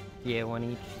 Yeah, one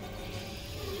each.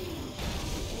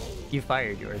 You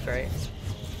fired yours, right?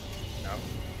 No.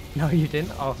 No, you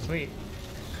didn't? Oh, sweet.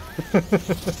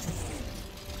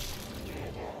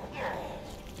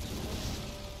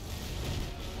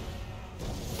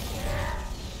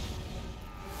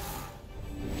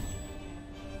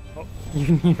 Oh,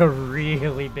 You need a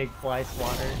really big fly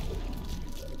swatter.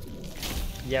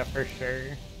 Yeah, for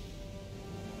sure.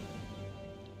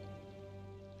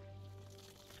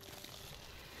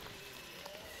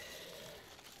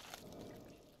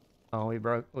 Oh,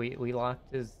 we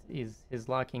locked his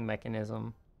locking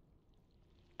mechanism.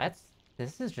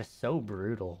 This is just so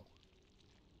brutal.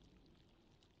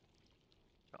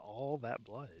 all that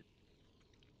blood.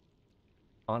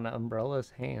 On Umbrella's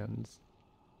hands.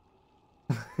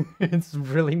 It's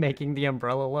really making the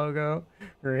Umbrella logo.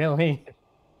 Really?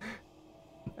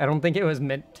 I don't think it was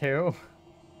meant to.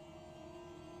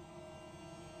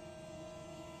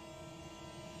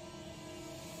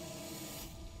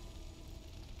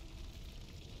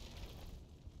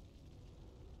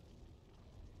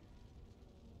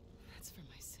 That's for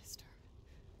my sister.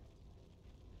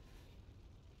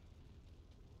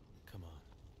 Come on.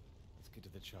 Let's get to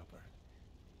the chopper.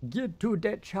 Get to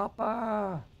that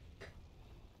chopper!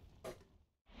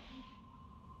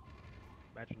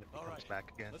 Imagine if he All comes right,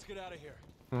 back again. let's get out of here.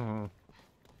 Mm-hmm.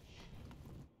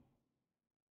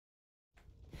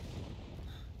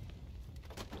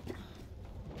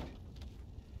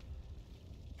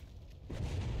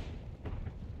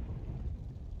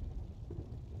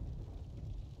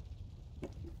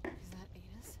 Is that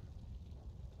Ada's?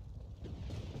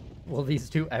 Will these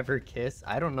two ever kiss?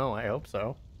 I don't know, I hope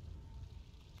so.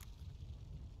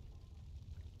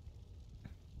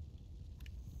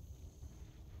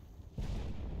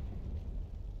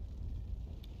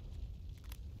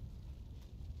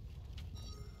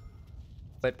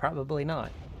 But probably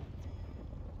not.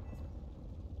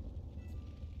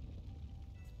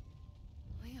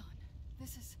 Leon,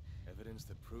 this is... Evidence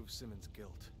that proves Simmons'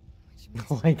 guilt. Which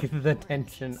means Like the our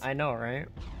tension. innocence. I know, right?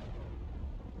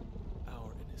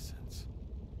 Our innocence.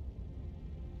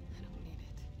 I don't need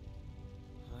it.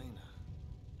 Lena.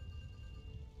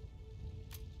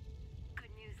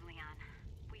 Good news, Leon.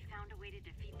 We found a way to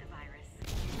defeat the virus.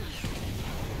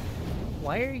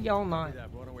 Why are y'all not Yeah,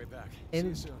 we're on our way back. See in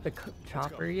you soon. the Let's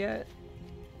chopper go. yet?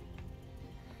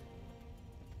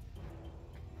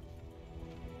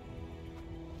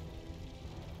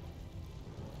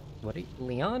 What are you,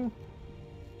 Leon?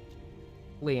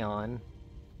 Leon.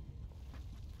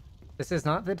 This is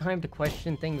not the time to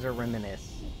question things or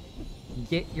reminisce.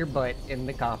 Get your butt in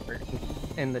the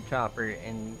in the chopper,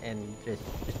 and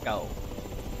just go.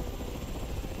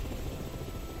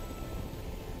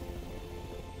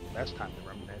 That's time to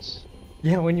reminisce.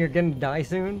 Yeah, when you're gonna die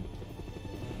soon.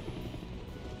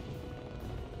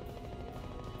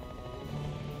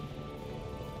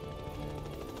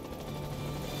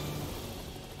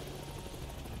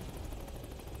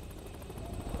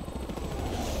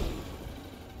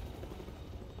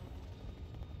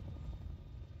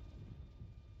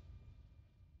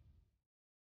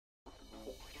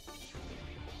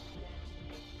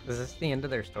 Is this the end of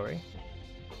their story?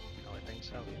 Oh, I think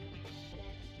so.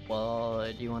 Well,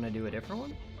 do you want to do a different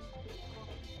one?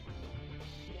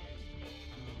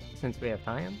 Since we have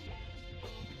time?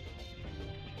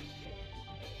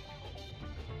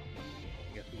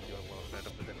 I guess we do a little bit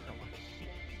of a different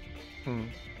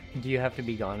one. Do you have to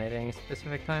be gone at any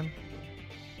specific time?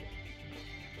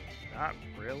 Not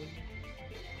really.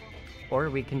 Or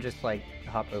we can just, like,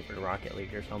 hop over to Rocket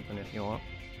League or something if you want.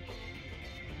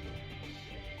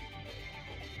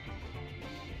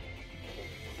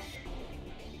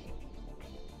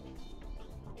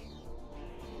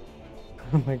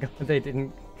 Oh my god, they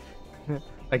didn't...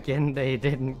 Again, they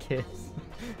didn't kiss.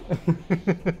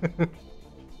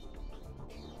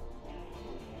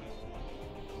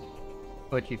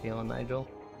 What you feeling, Nigel?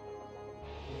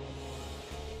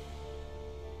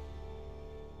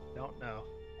 Don't know.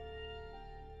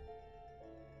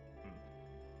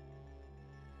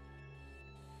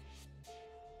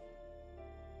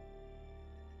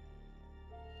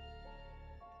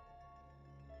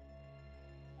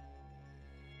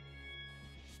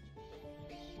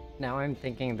 Now I'm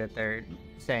thinking that they're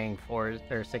saying 4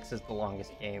 or 6 is the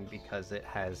longest game because it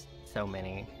has so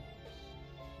many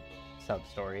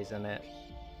sub-stories in it.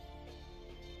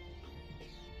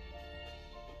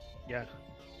 Yeah.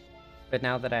 But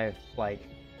now that I've, like,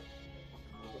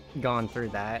 gone through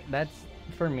that,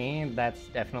 for me, that's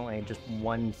definitely just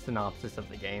one synopsis of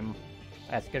the game.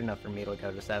 That's good enough for me to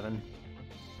go to 7.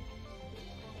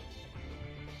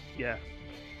 Yeah.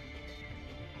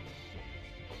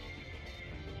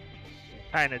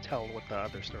 Kind of tell what the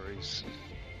other stories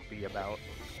be about.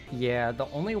 Yeah, the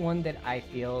only one that I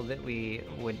feel that we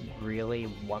would really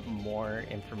want more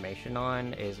information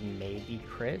on is maybe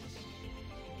Chris.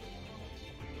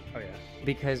 Oh yeah.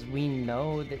 Because we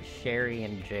know that Sherry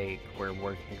and Jake were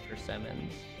working for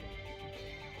Simmons.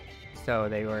 So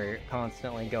they were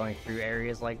constantly going through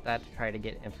areas like that to try to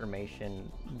get information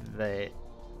that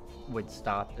would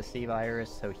stop the C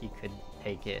virus so he could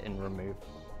take it and remove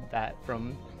that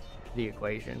from the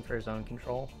equation for his own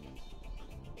control.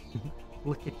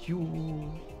 Look at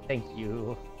you. Thank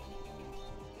you.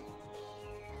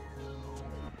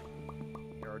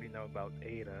 You already know about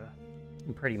Ada.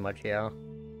 Pretty much, yeah.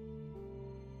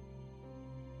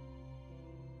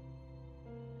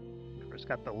 Chris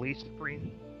got the least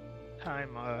screen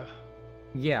time.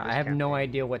 Yeah, I have no campaign.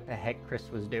 idea what the heck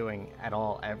Chris was doing at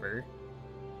all, ever.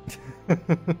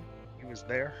 He was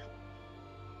there,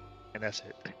 and that's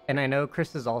it. And I know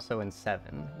Chris is also in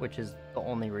 7, which is the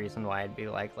only reason why I'd be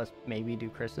like, let's maybe do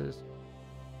Chris's.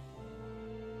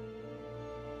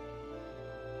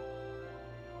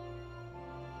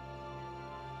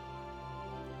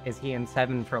 Is he in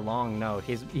 7 for long? No,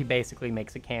 he basically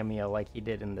makes a cameo like he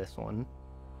did in this one.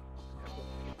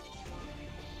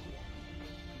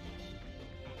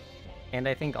 And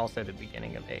I think also the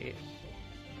beginning of 8.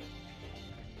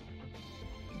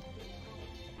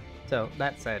 So,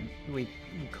 that said, we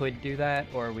could do that,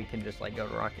 or we could just, like, go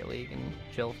to Rocket League and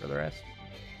chill for the rest.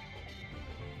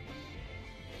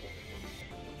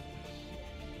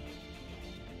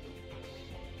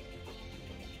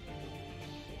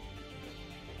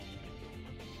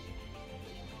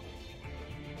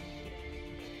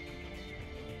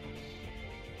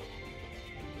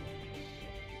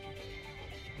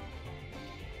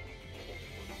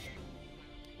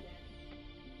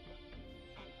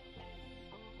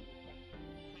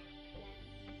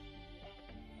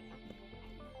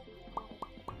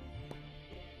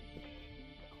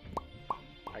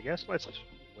 I guess let's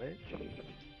switch.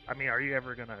 I mean, are you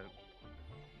ever gonna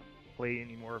play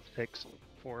any more of Ticks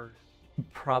for?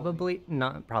 Probably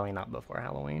not before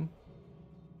Halloween.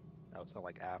 Oh, so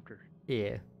like after.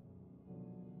 Yeah.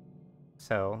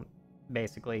 So,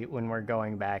 basically, when we're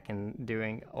going back and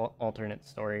doing alternate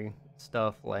story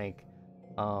stuff, like,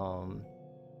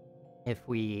 if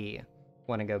we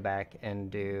want to go back and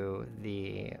do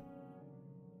the,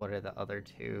 what are the other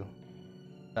two?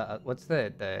 What's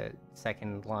the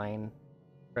second line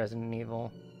Resident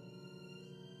Evil?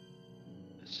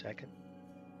 The second.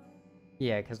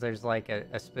 Yeah, because there's like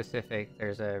a specific,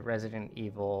 there's a Resident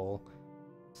Evil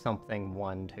something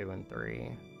 1, 2, and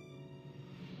 3.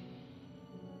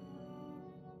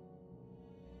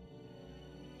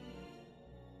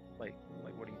 Like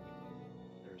what do you mean?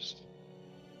 There's.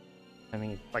 I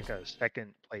mean, Like a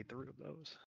second playthrough of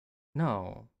those.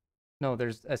 no,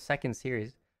 there's a second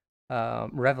series,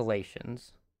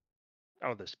 Revelations.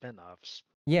 Oh, the spin-offs.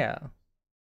 Yeah.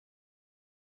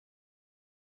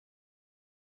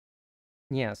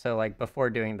 Yeah, so like before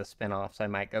doing the spin-offs, I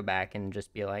might go back and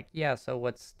just be like, yeah, so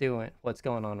what's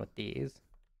going on with these?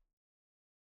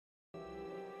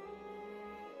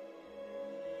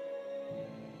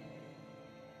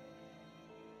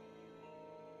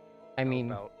 I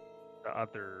mean, about the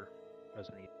other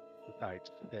Resident Evil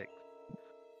besides 6.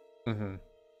 mm-hmm.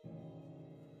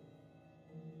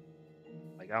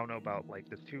 Like I don't know about like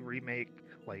the 2 remake,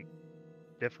 like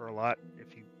differ a lot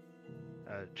if you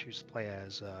choose to play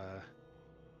as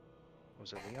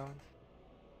was it Leon?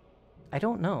 I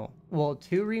don't know. Well,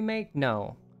 2 remake,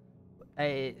 no.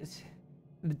 The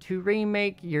 2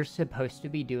 remake, you're supposed to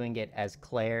be doing it as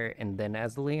Claire and then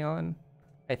as Leon.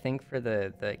 I think for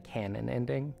the canon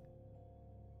ending.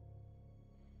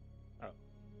 Oh.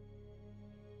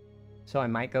 So I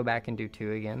might go back and do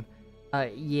 2 again.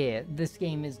 Yeah, this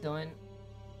game is done.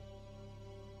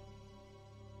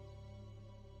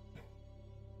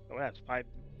 So it has 5.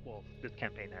 Well, this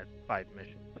campaign has 5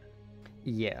 missions.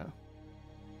 Yeah.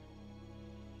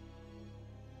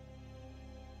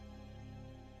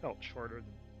 Felt shorter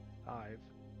than 5.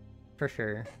 For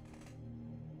sure.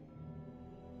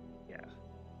 Yeah.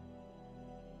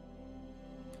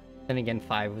 Then again,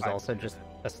 5 was 5 also was just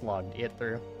kinda- a slog to get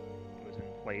through. It was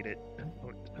inflated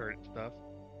with certain stuff.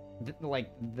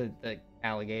 Like the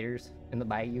alligators in the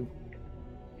bayou.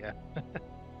 Yeah.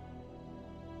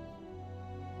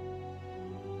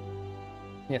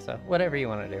 Yeah, so whatever you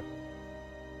want to do.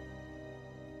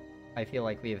 I feel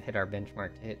like we have hit our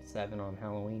benchmark to hit 7 on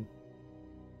Halloween.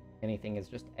 Anything is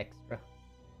just extra.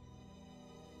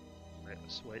 Right, the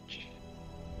Switch.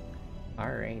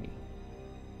 Alrighty.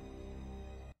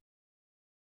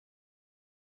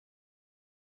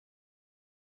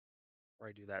 Before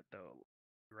I do that though,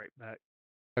 be right back.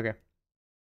 Okay.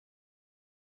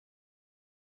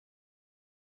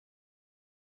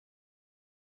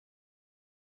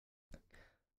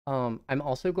 I'm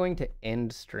also going to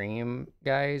end stream,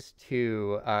 guys,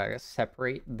 to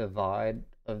separate the VOD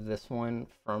of this one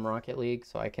from Rocket League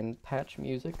so I can patch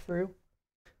music through.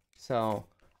 So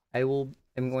I'm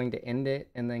going to end it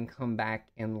and then come back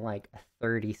in like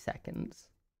 30 seconds.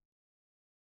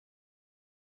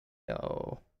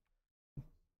 So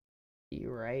be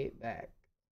right back.